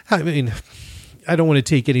 And I mean, I don't want to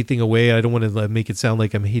take anything away. I don't want to make it sound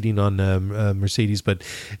like I'm hating on Mercedes, but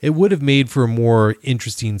it would have made for a more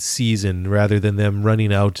interesting season rather than them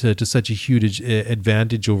running out to such a huge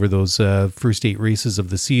advantage over those first 8 races of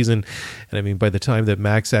the season. And I mean, by the time that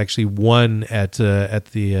Max actually won at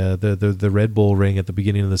the Red Bull ring at the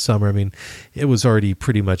beginning of the summer, I mean, it was already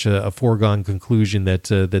pretty much a foregone conclusion that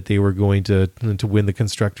they were going to win the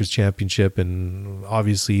Constructors' Championship, and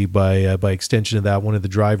obviously by extension of that, one of the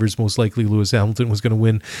drivers, most likely Lewis Hamilton, was going to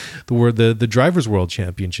win the Drivers' World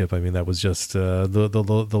Championship. I mean, that was just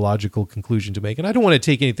the logical conclusion to make. And I don't want to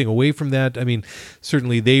take anything away from that. I mean,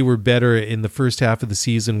 certainly they were better in the first half of the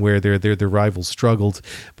season where their rivals struggled,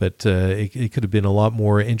 but it could have been a lot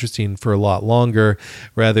more interesting for a lot longer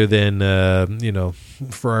rather than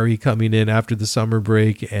Ferrari coming in after the summer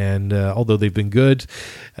break. And although they've been good,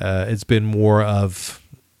 it's been more of,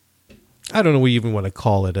 I don't know what you even want to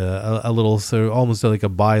call it, a little sort of almost like a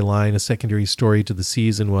byline, a secondary story to the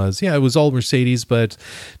season was, it was all Mercedes, but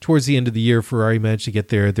towards the end of the year, Ferrari managed to get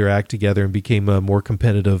their act together and became more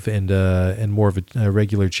competitive and more of a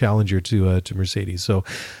regular challenger to Mercedes. So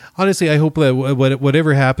honestly, I hope that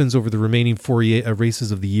whatever happens over the remaining 4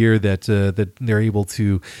 races of the year, that they're able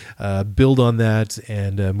to build on that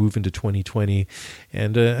and move into 2020.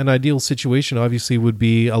 And an ideal situation, obviously, would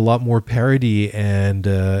be a lot more parity and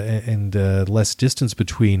less distance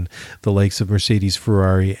between the likes of Mercedes,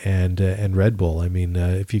 Ferrari, and Red Bull. I mean,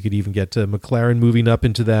 if you could even get McLaren moving up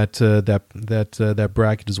into that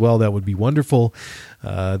bracket as well, that would be wonderful.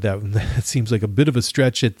 That seems like a bit of a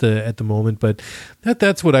stretch at the moment, but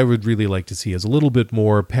that's what I would really like to see, is a little bit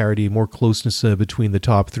more parity, more closeness between the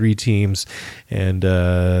top three teams. And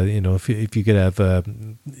if you could have a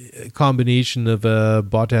combination of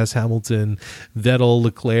Bottas, Hamilton, Vettel,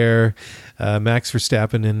 Leclerc, Max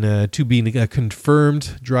Verstappen, and to being a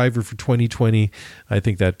confirmed driver for 2020, I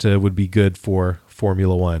think that would be good for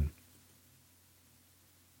Formula One.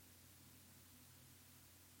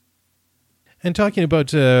 And talking about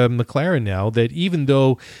McLaren now, that even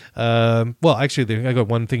though, actually, I got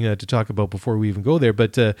one thing to talk about before we even go there,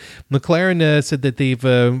 but McLaren said that they've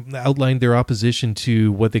outlined their opposition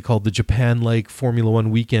to what they called the Japan-like Formula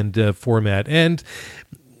One weekend format. And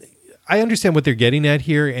I understand what they're getting at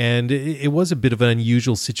here, and it was a bit of an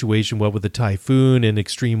unusual situation, what with the typhoon and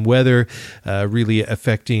extreme weather really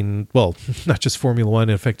affecting, well, not just Formula One,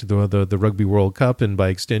 it affected the Rugby World Cup, and by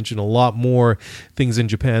extension, a lot more things in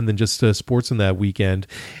Japan than just sports in that weekend.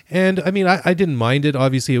 And I mean, I didn't mind it.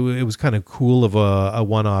 Obviously, it was kind of cool of a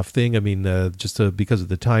one-off thing. I mean, just because of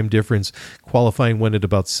the time difference. Qualifying went at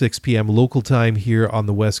about 6 p.m. local time here on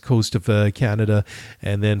the west coast of Canada,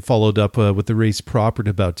 and then followed up with the race proper at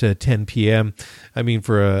about 10 p.m. I mean,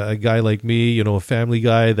 for a guy like me, a family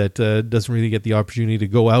guy that doesn't really get the opportunity to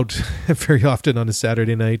go out very often on a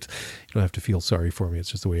Saturday night, you don't have to feel sorry for me. It's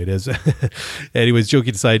just the way it is. Anyways,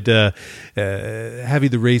 joking aside, having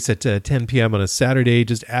the race at 10 p.m. on a Saturday,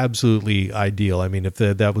 just absolutely ideal. I mean, if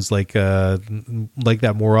that was like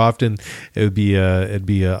that more often, it'd be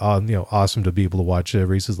awesome to be able to watch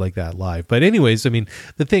races like that live. But anyways, I mean,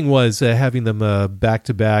 the thing was having them back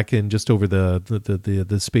to back and just over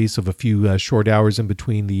the space of a few short hours in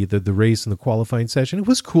between the race and the qualifying session. It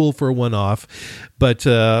was cool for a one-off, but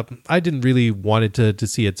I didn't really want it to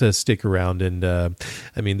see it stick around. And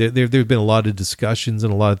I mean, there've been a lot of discussions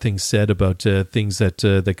and a lot of things said about things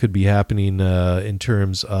that could be happening in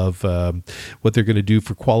terms of what they're going to do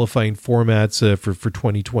for qualifying formats for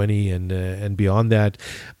 2020 and beyond that.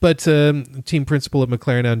 But team principal at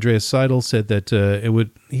McLaren, Andreas Seidel, said that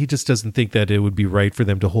he just doesn't think that it would be right for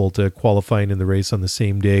them to hold qualifying in the race on the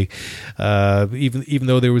same day, even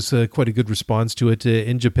though there was quite a good response to it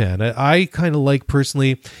in Japan. I kind of like,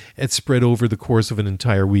 personally, it spread over the course of an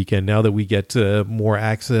entire weekend. Now that we get more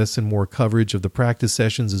access and more coverage of the practice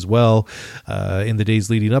sessions as well in the days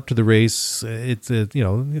leading up to the race,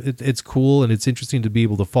 it's cool and it's interesting to be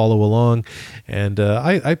able to follow along. And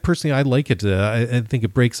I personally, I like it. I think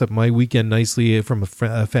it breaks up my weekend nicely from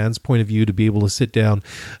a fan's point of view, to be able to sit down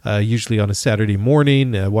usually on a Saturday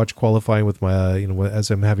morning, watch qualifying with my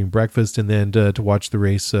as I'm having breakfast, and then to watch the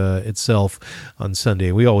race itself on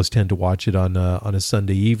Sunday. We always tend to watch it on a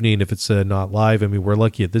Sunday evening if it's not live. I mean, we're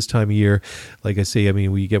lucky at this time of year. Like I say, I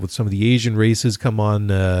mean, we get with some of the Asian races come on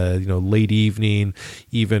late evening,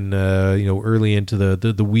 even early into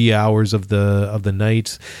the wee hours of the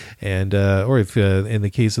night, and or if in the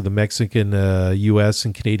case of the Mexican, U.S.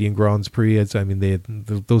 and Canadian Grands Prix,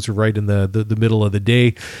 those are right in the middle of the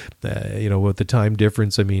day. With the time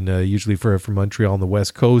difference, I mean, usually for Montreal on the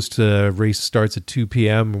West Coast, race starts at 2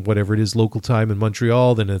 p.m., whatever it is, local time in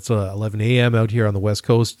Montreal, then it's 11 a.m. out here on the West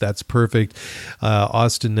Coast. That's perfect.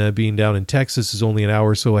 Austin, being down in Texas, is only an hour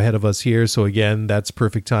or so ahead of us here, so again, that's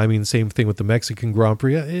perfect timing. Same thing with the Mexican Grand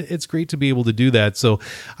Prix. It's great to be able to do that, so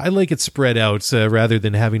I like it spread out rather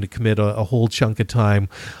than having to commit a whole chunk of time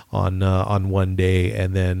on one day.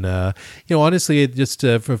 And then honestly, it just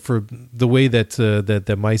for the way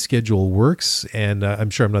that my schedule works, and I'm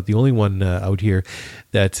sure I'm not the only one out here,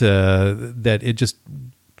 that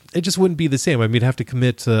it just wouldn't be the same. I mean, I'd have to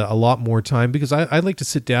commit a lot more time, because I like to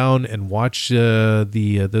sit down and watch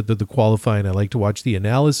the qualifying. I like to watch the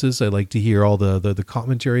analysis. I like to hear all the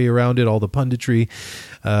commentary around it, all the punditry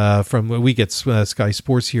from, we get Sky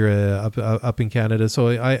Sports here up in Canada. So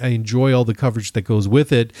I enjoy all the coverage that goes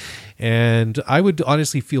with it. And I would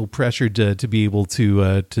honestly feel pressured to be able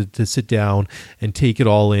to sit down and take it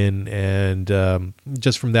all in. And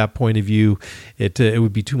just from that point of view, it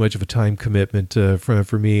would be too much of a time commitment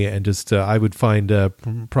for me. And just I would find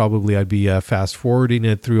probably I'd be fast forwarding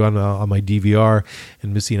it through on my DVR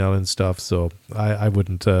and missing out on stuff. So I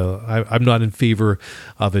wouldn't. I'm not in favor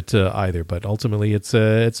of it either. But ultimately, it's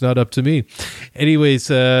not up to me. Anyways,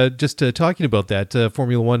 just talking about that,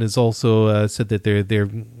 Formula One has also said that they're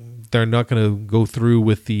they're not going to go through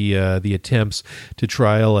with the attempts to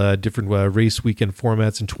trial different race weekend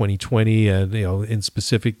formats in 2020, and in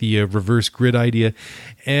specific the reverse grid idea.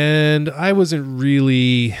 And I wasn't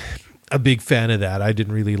really a big fan of that. I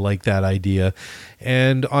didn't really like that idea,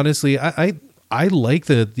 and honestly, I like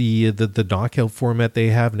the knockout format they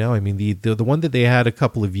have now. I mean, the one that they had a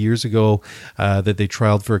couple of years ago that they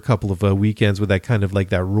trialed for a couple of weekends with that kind of like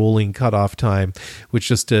that rolling cutoff time, which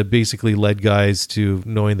just basically led guys to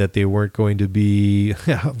knowing that they weren't going to be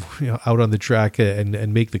out on the track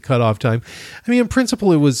and make the cutoff time. I mean, in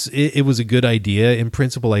principle, it was a good idea. In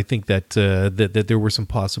principle, I think that there were some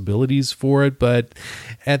possibilities for it, but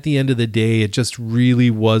at the end of the day, it just really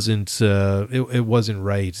wasn't. It wasn't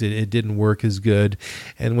right. It didn't work as good.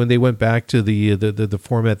 And when they went back to the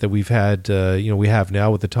format that we've had, we have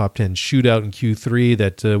now with the top 10 shootout in Q3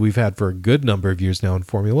 that we've had for a good number of years now in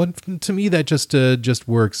Formula One, to me that just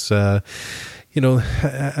works. I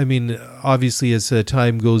mean, obviously as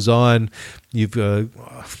time goes on, you've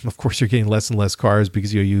of course you're getting less and less cars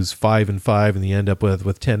because you use 5 and 5 and you end up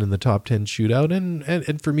with 10 in the top 10 shootout,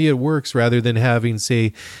 and for me it works rather than having,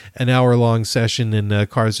 say, an hour-long session and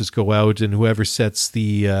cars just go out and whoever sets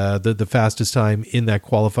the fastest time in that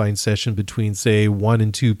qualifying session between, say, 1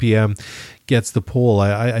 and 2 p.m. gets the pole.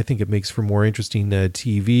 I think it makes for more interesting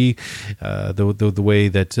TV, the way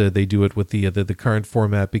that they do it with the current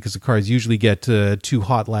format, because the cars usually get 2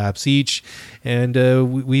 hot laps each, and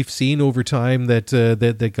we've seen over time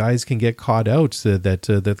that guys can get caught out,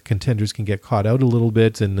 that contenders can get caught out a little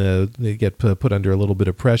bit, and they get put under a little bit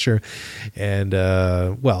of pressure. And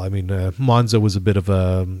Monza was a bit of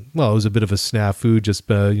a snafu, just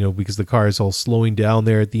because the car is all slowing down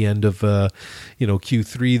there at the end of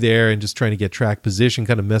Q3 there, and just trying to get track position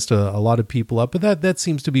kind of messed a lot of people up. But that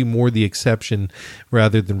seems to be more the exception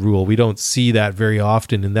rather than rule. We don't see that very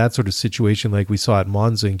often in that sort of situation like we saw at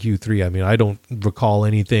Monza in Q3. I mean, I don't recall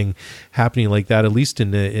anything happening like that, at least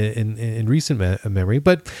in recent memory.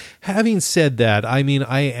 But having said that, I mean,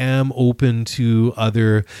 I am open to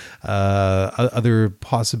other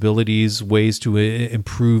possibilities, ways to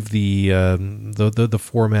improve the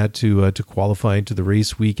format to qualify into the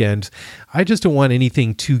race weekend. I just don't want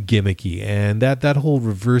anything too gimmicky, and that whole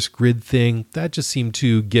reverse grid thing, that just seemed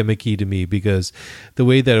too gimmicky to me, because the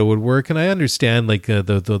way that it would work, and I understand like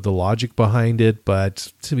the logic behind it,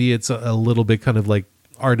 but to me it's a little bit kind of like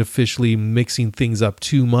artificially mixing things up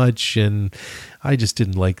too much, and I just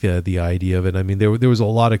didn't like the idea of it. I mean, there was a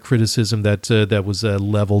lot of criticism that was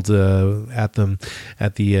leveled at them,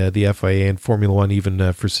 at the FIA and Formula One,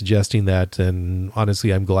 even for suggesting that. And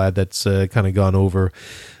honestly, I'm glad that's kind of gone over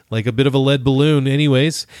like a bit of a lead balloon.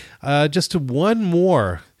 Anyways, just one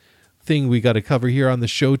more thing we got to cover here on the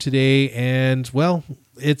show today, and well,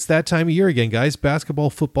 it's that time of year again, guys. Basketball,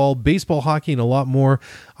 football, baseball, hockey, and a lot more.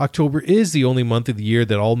 October is the only month of the year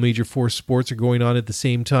that all major 4 sports are going on at the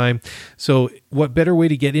same time. So what better way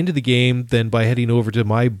to get into the game than by heading over to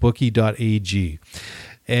mybookie.ag.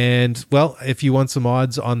 And, well, if you want some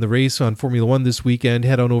odds on the race on Formula One this weekend,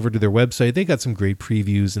 head on over to their website. They got some great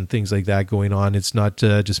previews and things like that going on. It's not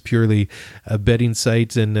just purely a betting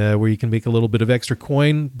site and where you can make a little bit of extra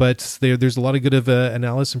coin, but there's a lot of good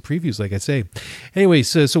analysis and previews, like I say. Anyway,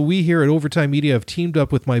 so we here at Overtime Media have teamed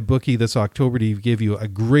up with MyBookie this October to give you a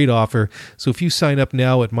great offer. So if you sign up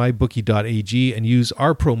now at mybookie.ag and use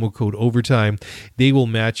our promo code OVERTIME, they will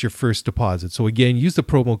match your first deposit. So again, use the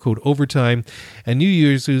promo code OVERTIME, and new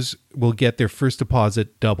users will get their first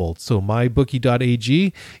deposit doubled. So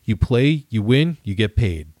mybookie.ag, you play, you win, you get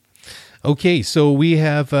paid. Okay, so we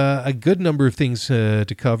have a good number of things to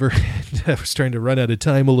cover. I was trying to run out of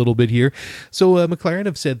time a little bit here. So McLaren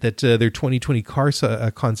have said that their 2020 car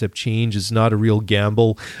concept change is not a real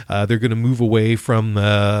gamble. They're going to move away from,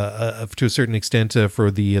 to a certain extent,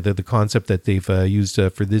 for the concept that they've used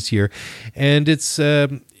for this year. And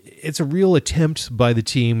it's a real attempt by the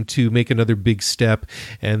team to make another big step,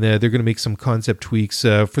 and they're going to make some concept tweaks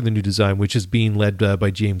for the new design, which is being led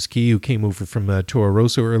by James Key, who came over from Toro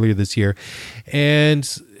Rosso earlier this year. And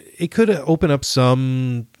it could open up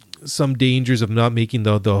some dangers of not making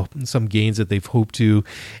some gains that they've hoped to,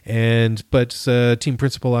 but team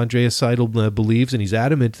principal Andreas Seidel believes, and he's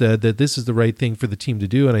adamant that this is the right thing for the team to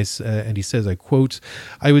do. And he says, I quote,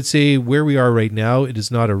 "I would say where we are right now, it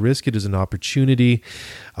is not a risk, it is an opportunity.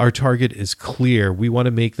 Our target is clear. We want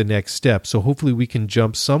to make the next step. So hopefully we can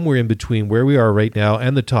jump somewhere in between where we are right now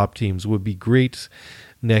and the top teams would be great.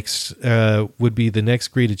 Would be the next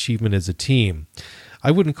great achievement as a team.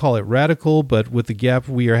 I wouldn't call it radical, but with the gap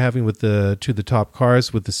we are having with to the top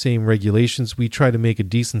cars with the same regulations, we try to make a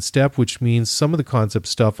decent step, which means some of the concept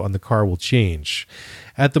stuff on the car will change.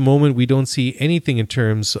 At the moment, we don't see anything in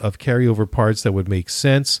terms of carryover parts that would make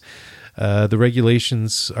sense. The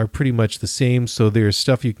regulations are pretty much the same, so there's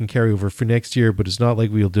stuff you can carry over for next year, but it's not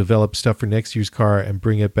like we'll develop stuff for next year's car and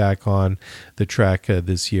bring it back on the track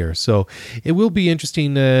this year. So it will be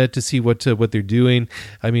interesting to see what they're doing.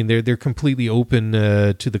 I mean, they're completely open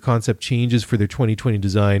to the concept changes for their 2020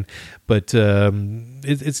 design, but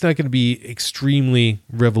it's not going to be extremely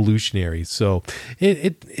revolutionary. So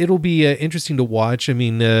it'll be interesting to watch. I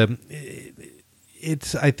mean,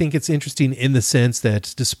 I think it's interesting in the sense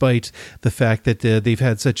that despite the fact that they've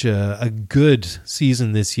had such a good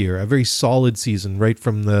season this year, a very solid season right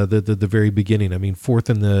from the very beginning. I mean, fourth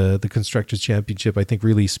in the Constructors' Championship, I think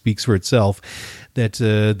really speaks for itself. That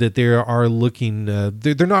they are looking,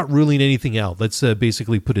 they're not ruling anything out. Let's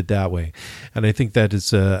basically put it that way. And I think that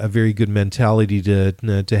is a very good mentality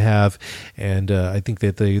to have. And I think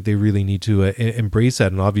that they really need to embrace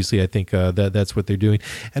that. And obviously, I think that's what they're doing.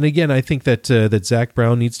 And again, I think that Zach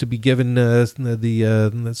Brown needs to be given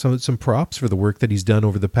some props for the work that he's done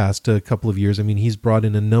over the past couple of years. I mean, he's brought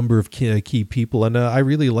in a number of key people, and I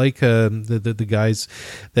really like the guys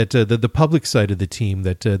that the public side of the team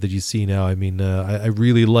that you see now. I mean, I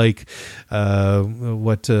really like I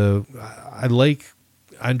like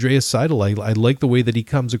Andreas Seidel. I like the way that he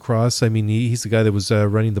comes across. I mean, he's the guy that was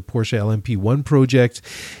running the Porsche LMP1 project,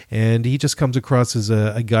 and he just comes across as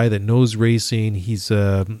a guy that knows racing. He's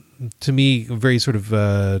to me, a very sort of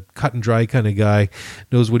cut and dry kind of guy,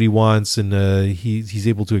 knows what he wants, and he's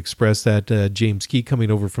able to express that. James Key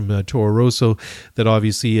coming over from Toro Rosso, that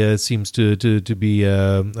obviously seems to be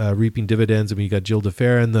reaping dividends. I mean, you got Gilles de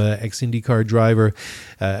Ferran, the ex-IndyCar driver,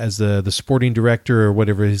 as the sporting director or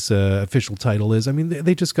whatever his official title is. I mean,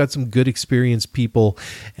 they just got some good experienced people,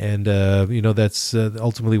 and that's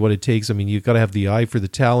ultimately what it takes. I mean, you've got to have the eye for the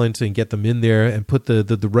talent and get them in there and put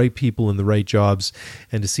the right people in the right jobs,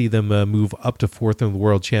 and to see them move up to fourth in the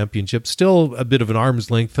World Championship. Still a bit of an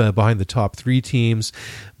arm's length behind the top three teams,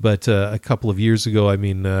 but a couple of years ago, I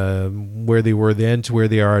mean, where they were then to where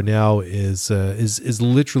they are now is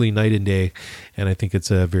literally night and day. And I think it's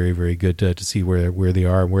very, very good to see where they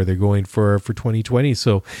are and where they're going for 2020.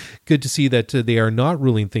 So good to see that they are not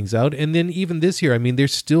ruling things out. And then even this year, I mean, they're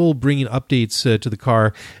still bringing updates to the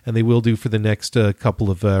car, and they will do for the next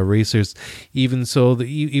couple of racers. Even so,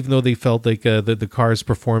 even though they felt like the car's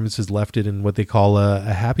performance has left it in what they call a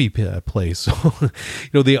happy place. So,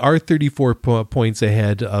 they are 34 points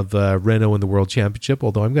ahead of Renault in the World Championship,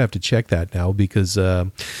 although I'm going to have to check that now because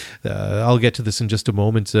I'll get to this in just a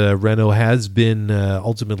moment. Renault has been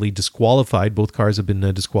ultimately disqualified. Both cars have been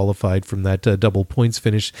disqualified from that double points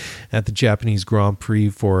finish at the Japanese Grand Prix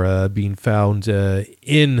for being found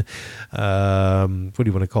in, what do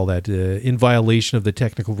you want to call that, in violation of the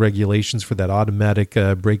technical regulations for that automatic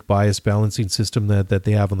brake bias balancing system that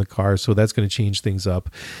they have on the car. So that's going to change things up.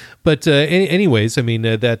 But anyways, I mean,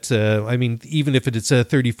 even if it's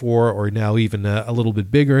 34 or now even a little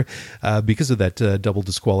bit bigger, because of that double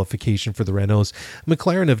disqualification for the Renaults,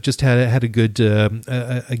 McLaren have just had a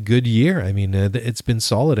good year. I mean, it's been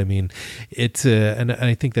solid. I mean, and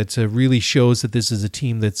I think that really shows that this is a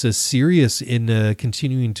team that's serious in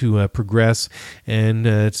continuing to progress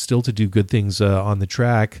and still to do good things on the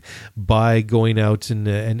track by going out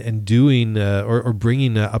and doing or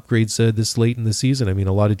bringing upgrades this late in the season. I mean,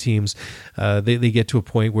 a lot of teams they get to a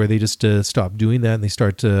point where they just stop doing that and they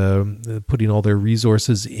start putting all their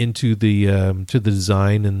resources into the to the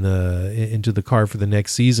design and into the car for the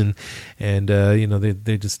next season, and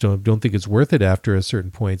they just don't think it's worth it after a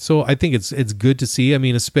certain point. So I think it's good to see. I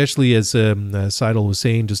mean, especially as Seidel was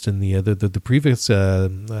saying just in the previous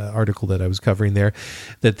article that I was covering there,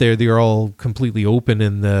 that they're all completely open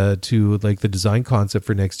and to like the design concept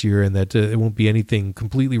for next year, and that it won't be anything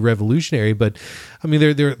completely revolutionary. But I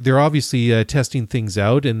mean, they're obviously testing things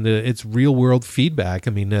out, and it's real world feedback.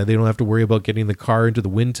 I mean, they don't have to worry about getting the car into the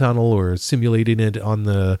wind tunnel or simulating it in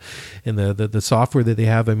the software that they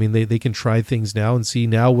have. I mean, they can try things now and see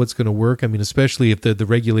now what's going to work. I mean, especially if the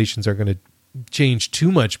regulations are going to change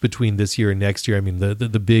too much between this year and next year. I mean, the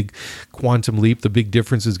big quantum leap, the big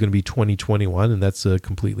difference is going to be 2021, and that's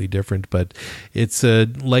completely different. But it's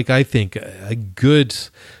I think a good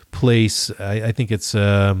place. I think it's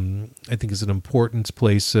an important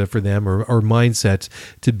place for them or mindset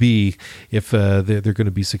to be if they're going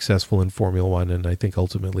to be successful in Formula One, and I think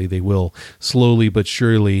ultimately they will slowly but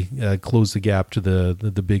surely close the gap to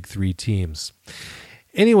the big three teams.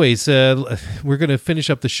 Anyways, we're going to finish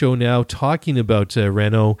up the show now talking about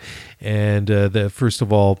Renault. And first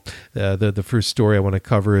of all, the first story I want to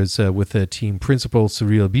cover is with team principal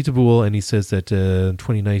Cyril Abiteboul, and he says that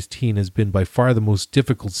 2019 has been by far the most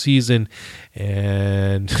difficult season,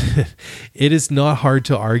 and it is not hard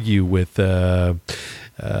to argue with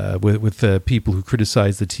people who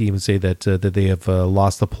criticize the team and say that they have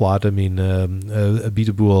lost the plot. I mean,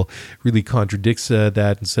 Abiteboul really contradicts that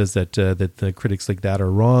and says that the critics like that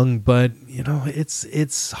are wrong. But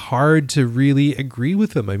it's hard to really agree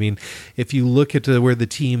with them. I mean, if you look at where the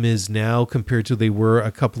team is now compared to they were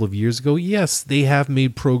a couple of years ago, yes, they have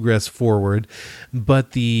made progress forward,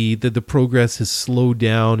 but the progress has slowed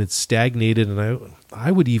down. It's stagnated, and I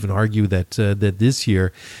would even argue that this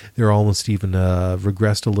year they're almost even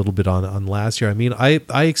regressed a little bit on last year. I mean,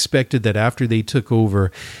 I expected that after they took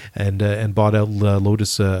over and bought out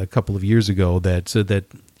Lotus a couple of years ago, that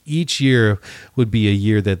each year would be a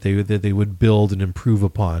year that they would build and improve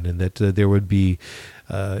upon, and that there would be,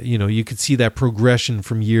 you could see that progression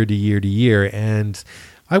from year to year to year. And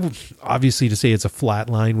I would obviously, to say it's a flat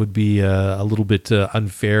line would be a little bit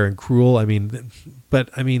unfair and cruel. I mean, but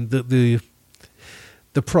I mean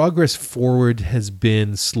the progress forward has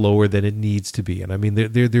been slower than it needs to be, and I mean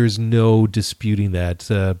there's no disputing that.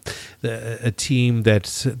 A team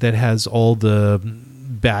that has all the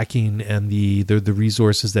backing and the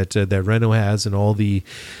resources that Renault has, and all the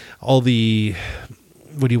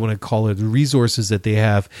what do you want to call it, the resources that they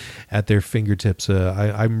have at their fingertips.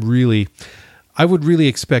 I would really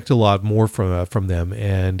expect a lot more from them,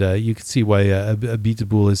 and you can see why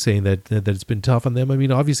Abiteboul is saying that it's been tough on them. I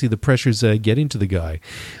mean, obviously the pressure's getting to the guy,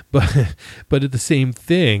 but at the same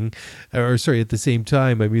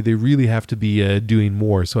time, I mean, they really have to be doing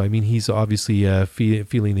more. So I mean, he's obviously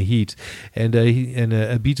feeling the heat, and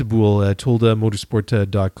Abiteboul told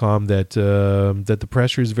Motorsport.com that the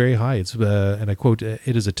pressure is very high. It's and I quote,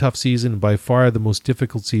 "It is a tough season, by far the most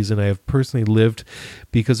difficult season I have personally lived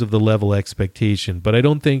because of the level expectation. But I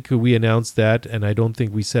don't think we announced that, and I don't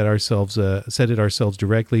think we set it ourselves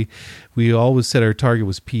directly. We always said our target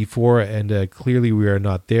was P4, and clearly we are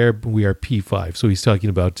not there. We are P5." So he's talking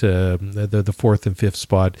about the fourth and fifth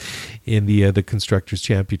spot in the Constructors'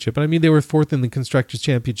 Championship. And I mean, they were fourth in the Constructors'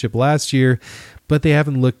 Championship last year, but they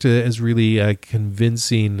haven't looked as really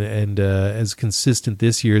convincing and as consistent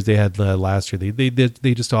this year as they had last year.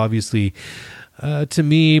 They just obviously, to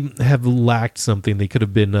me, have lacked something. They could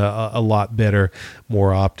have been a lot better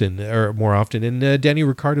more often. And Danny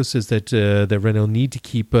Ricciardo says that Renault need to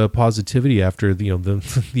keep positivity after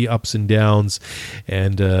the ups and downs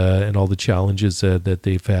and all the challenges that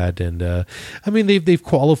they've had. And I mean, they've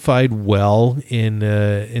qualified well in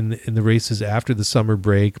the races after the summer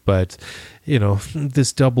break, but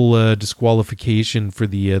this double disqualification for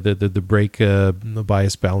the brake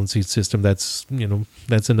bias balancing system, that's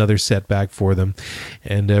another setback for them.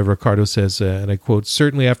 And Ricciardo says, and I quote,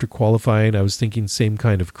 "Certainly after qualifying, I was thinking same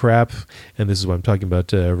kind of crap." And this is what I'm talking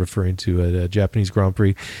about, referring to a Japanese Grand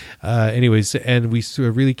Prix. Anyways, and we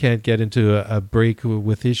really can't get into a break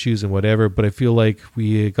with issues and whatever, but I feel like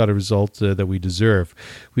we got a result that we deserve.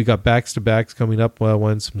 We got backs-to-backs coming up,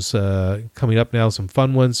 coming up now, some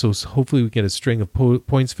fun ones, so hopefully we get a string of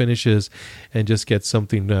points finishes and just get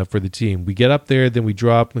something for the team. We get up there, then we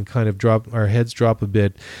drop and kind of our heads drop a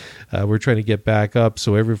bit. We're trying to get back up,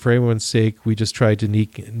 so for everyone's sake, we just try to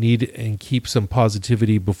need and keep some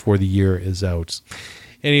positivity before the year is out.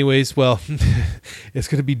 Anyways, well, it's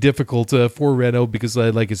going to be difficult for Renault because,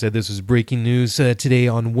 like I said, this was breaking news today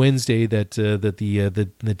on Wednesday that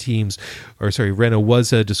the teams, Renault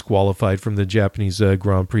was disqualified from the Japanese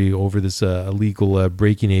Grand Prix over this illegal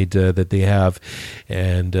braking aid that they have,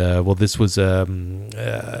 and this was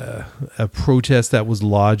a protest that was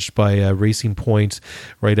lodged by Racing Point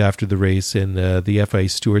right after the race, and the FIA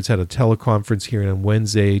stewards had a teleconference here on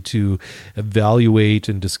Wednesday to evaluate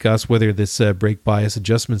and discuss whether this brake bias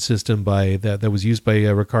adjustment system that was used by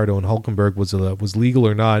Ricciardo and Hülkenberg was legal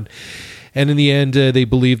or not. And in the end, they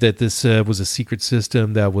believed that this was a secret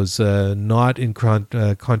system that was not in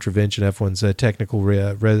contravention of F1's technical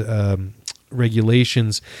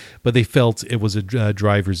regulations, but they felt it was a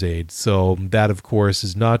driver's aid. So that, of course,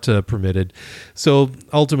 is not permitted. So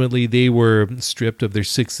ultimately, they were stripped of their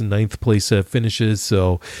 6th and 9th place finishes.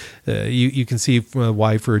 So you can see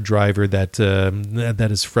why for a driver that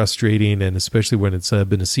is frustrating, and especially when it's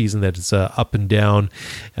been a season that is up and down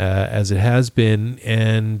as it has been.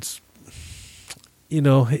 And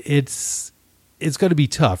it's it's got to be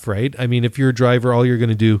tough, right? I mean, if you're a driver, all you're going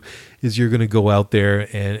to do is you're going to go out there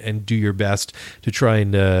and do your best to try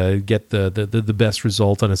and get the best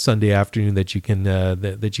result on a Sunday afternoon that you can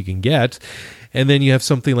that you can get. And then you have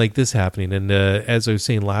something like this happening. And as I was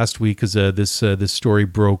saying last week, because this story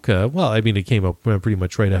broke, it came up pretty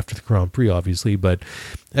much right after the Grand Prix, obviously. But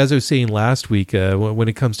as I was saying last week, when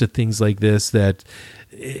it comes to things like this, that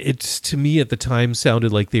it's, to me at the time,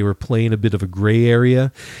 sounded like they were playing a bit of a gray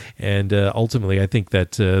area. And ultimately, I think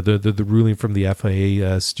that the ruling from the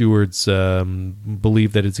FIA stewards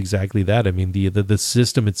believe that it's exactly that. I mean, the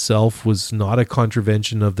system itself was not a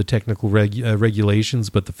contravention of the technical regulations,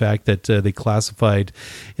 but the fact that they classified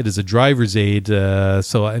it as a driver's aid.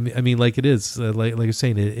 So I mean, like it is, like I was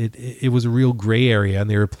saying, it was a real gray area, and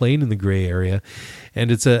they were playing in the gray area. And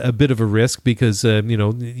it's a bit of a risk because,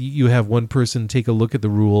 you have one person take a look at the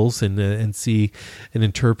rules and see and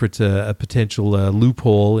interpret a potential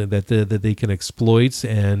loophole that they can exploit.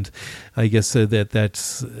 And I guess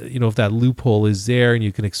that's, if that loophole is there and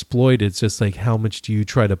you can exploit it, it's just like, how much do you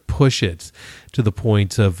try to push it to the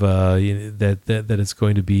point of that it's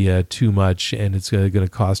going to be too much and it's going to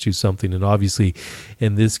cost you something. And obviously,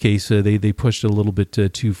 in this case, they pushed it a little bit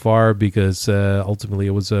too far because ultimately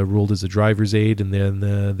it was ruled as a driver's aid and then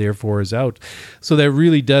therefore is out. So that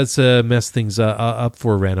really does mess things up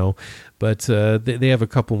for Renault. But they have a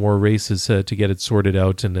couple more races to get it sorted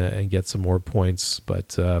out and get some more points.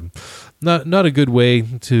 But not a good way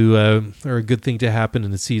to, or a good thing to happen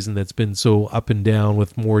in a season that's been so up and down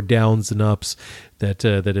with more downs and ups that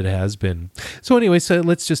it has been. So anyways,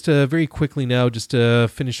 let's just very quickly now just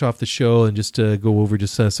finish off the show and just go over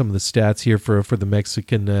just some of the stats here for the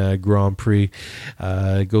Mexican Grand Prix.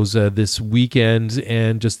 It goes this weekend,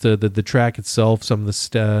 and just the track itself, some of the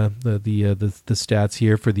stats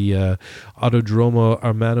here for the Autodromo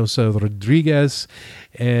Hermanos Rodriguez.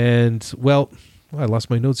 And, well, I lost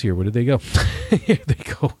my notes here. Where did they go? Here they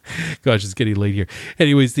go. Gosh, it's getting late here.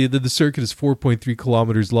 Anyways, the circuit is 4.3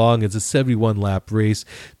 kilometers long. It's a 71-lap race.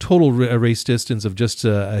 Total race distance of just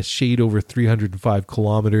a shade over 305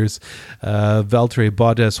 kilometers. Valtteri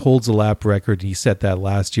Bottas holds a lap record. He set that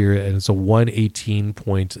last year, and it's a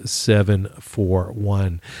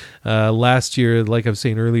 1:18.741. Last year, like I was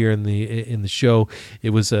saying earlier in the show, it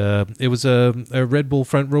was a Red Bull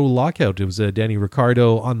front row lockout. It was Danny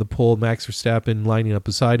Ricciardo on the pole, Max Verstappen lining up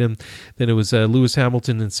beside him. Then it was Lewis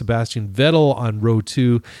Hamilton and Sebastian Vettel on row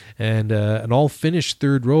 2, and an all-finished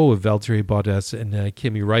third row of Valtteri Bottas and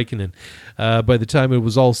Kimi Räikkönen. By the time it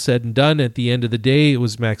was all said and done, at the end of the day, it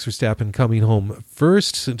was Max Verstappen coming home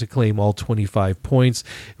first to claim all 25 points.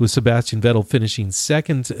 It was Sebastian Vettel finishing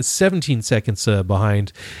second, 17 seconds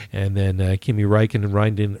behind, and then Kimi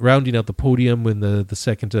Räikkönen rounding out the podium in the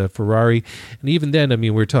second Ferrari. And even then, I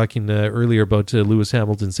mean, we were talking earlier about Lewis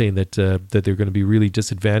Hamilton saying that they're going to be really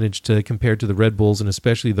disadvantaged compared to the Red Bulls and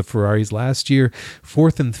especially the Ferraris last year.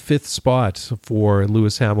 4th and 5th spot for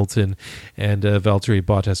Lewis Hamilton and Valtteri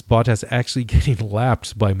Bottas. Bottas actually getting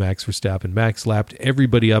lapped by Max Verstappen. Max lapped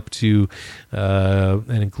everybody up to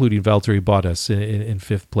and including Valtteri Bottas in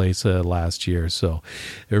 5th place last year. So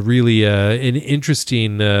really an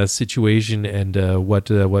interesting situation and what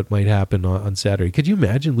might happen on Saturday. Could you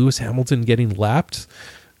imagine Lewis Hamilton getting lapped?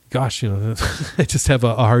 Gosh, I just have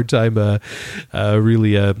a hard time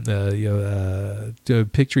really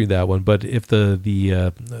picturing that one. But if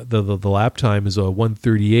the lap time is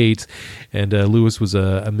 1:38 and Lewis was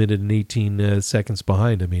a minute and 18 seconds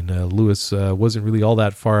behind, I mean, Lewis wasn't really all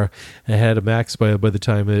that far ahead of Max by the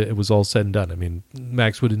time it was all said and done. I mean,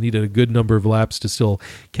 Max would have needed a good number of laps to still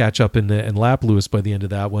catch up and lap Lewis by the end of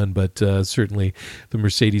that one. But certainly the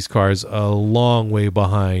Mercedes cars a long way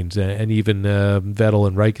behind, and even Vettel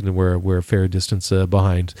and Raikkonen were a fair distance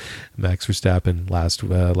behind Max Verstappen last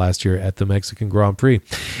year at the Mexican Grand Prix.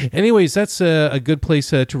 Anyways, that's a good place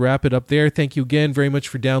to wrap it up there. Thank you again very much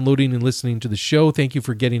for downloading and listening to the show. Thank you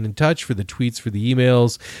for getting in touch, for the tweets, for the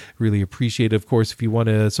emails. Really appreciate it. Of course, if you want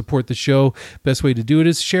to support the show, best way to do it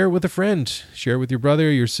is share it with a friend. Share it with your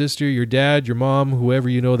brother, your sister, your dad, your mom, whoever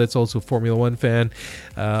you know that's also a Formula One fan.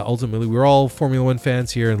 Ultimately, we're all Formula One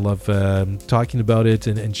fans here and love talking about it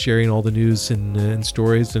and sharing all the news and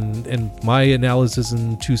stories and my analysis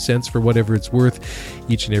and 2 cents for whatever it's worth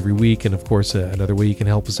each and every week. And of course, another way you can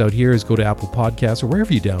help us out here is go to Apple Podcasts or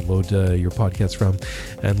wherever you download your podcasts from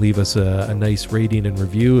and leave us a nice rating and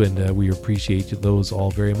review, and we appreciate those all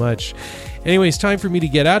very much. Anyways, time for me to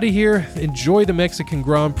get out of here. Enjoy the Mexican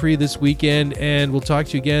Grand Prix this weekend, and we'll talk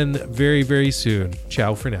to you again very, very soon.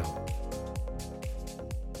 Ciao for now.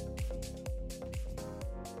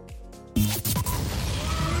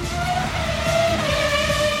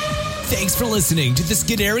 Thanks for listening to the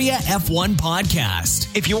Scuderia F1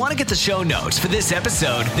 podcast. If you want to get the show notes for this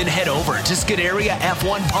episode, then head over to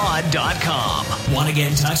ScuderiaF1pod.com. Want to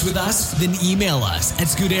get in touch with us? Then email us at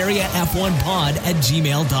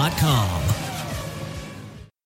ScuderiaF1pod@gmail.com.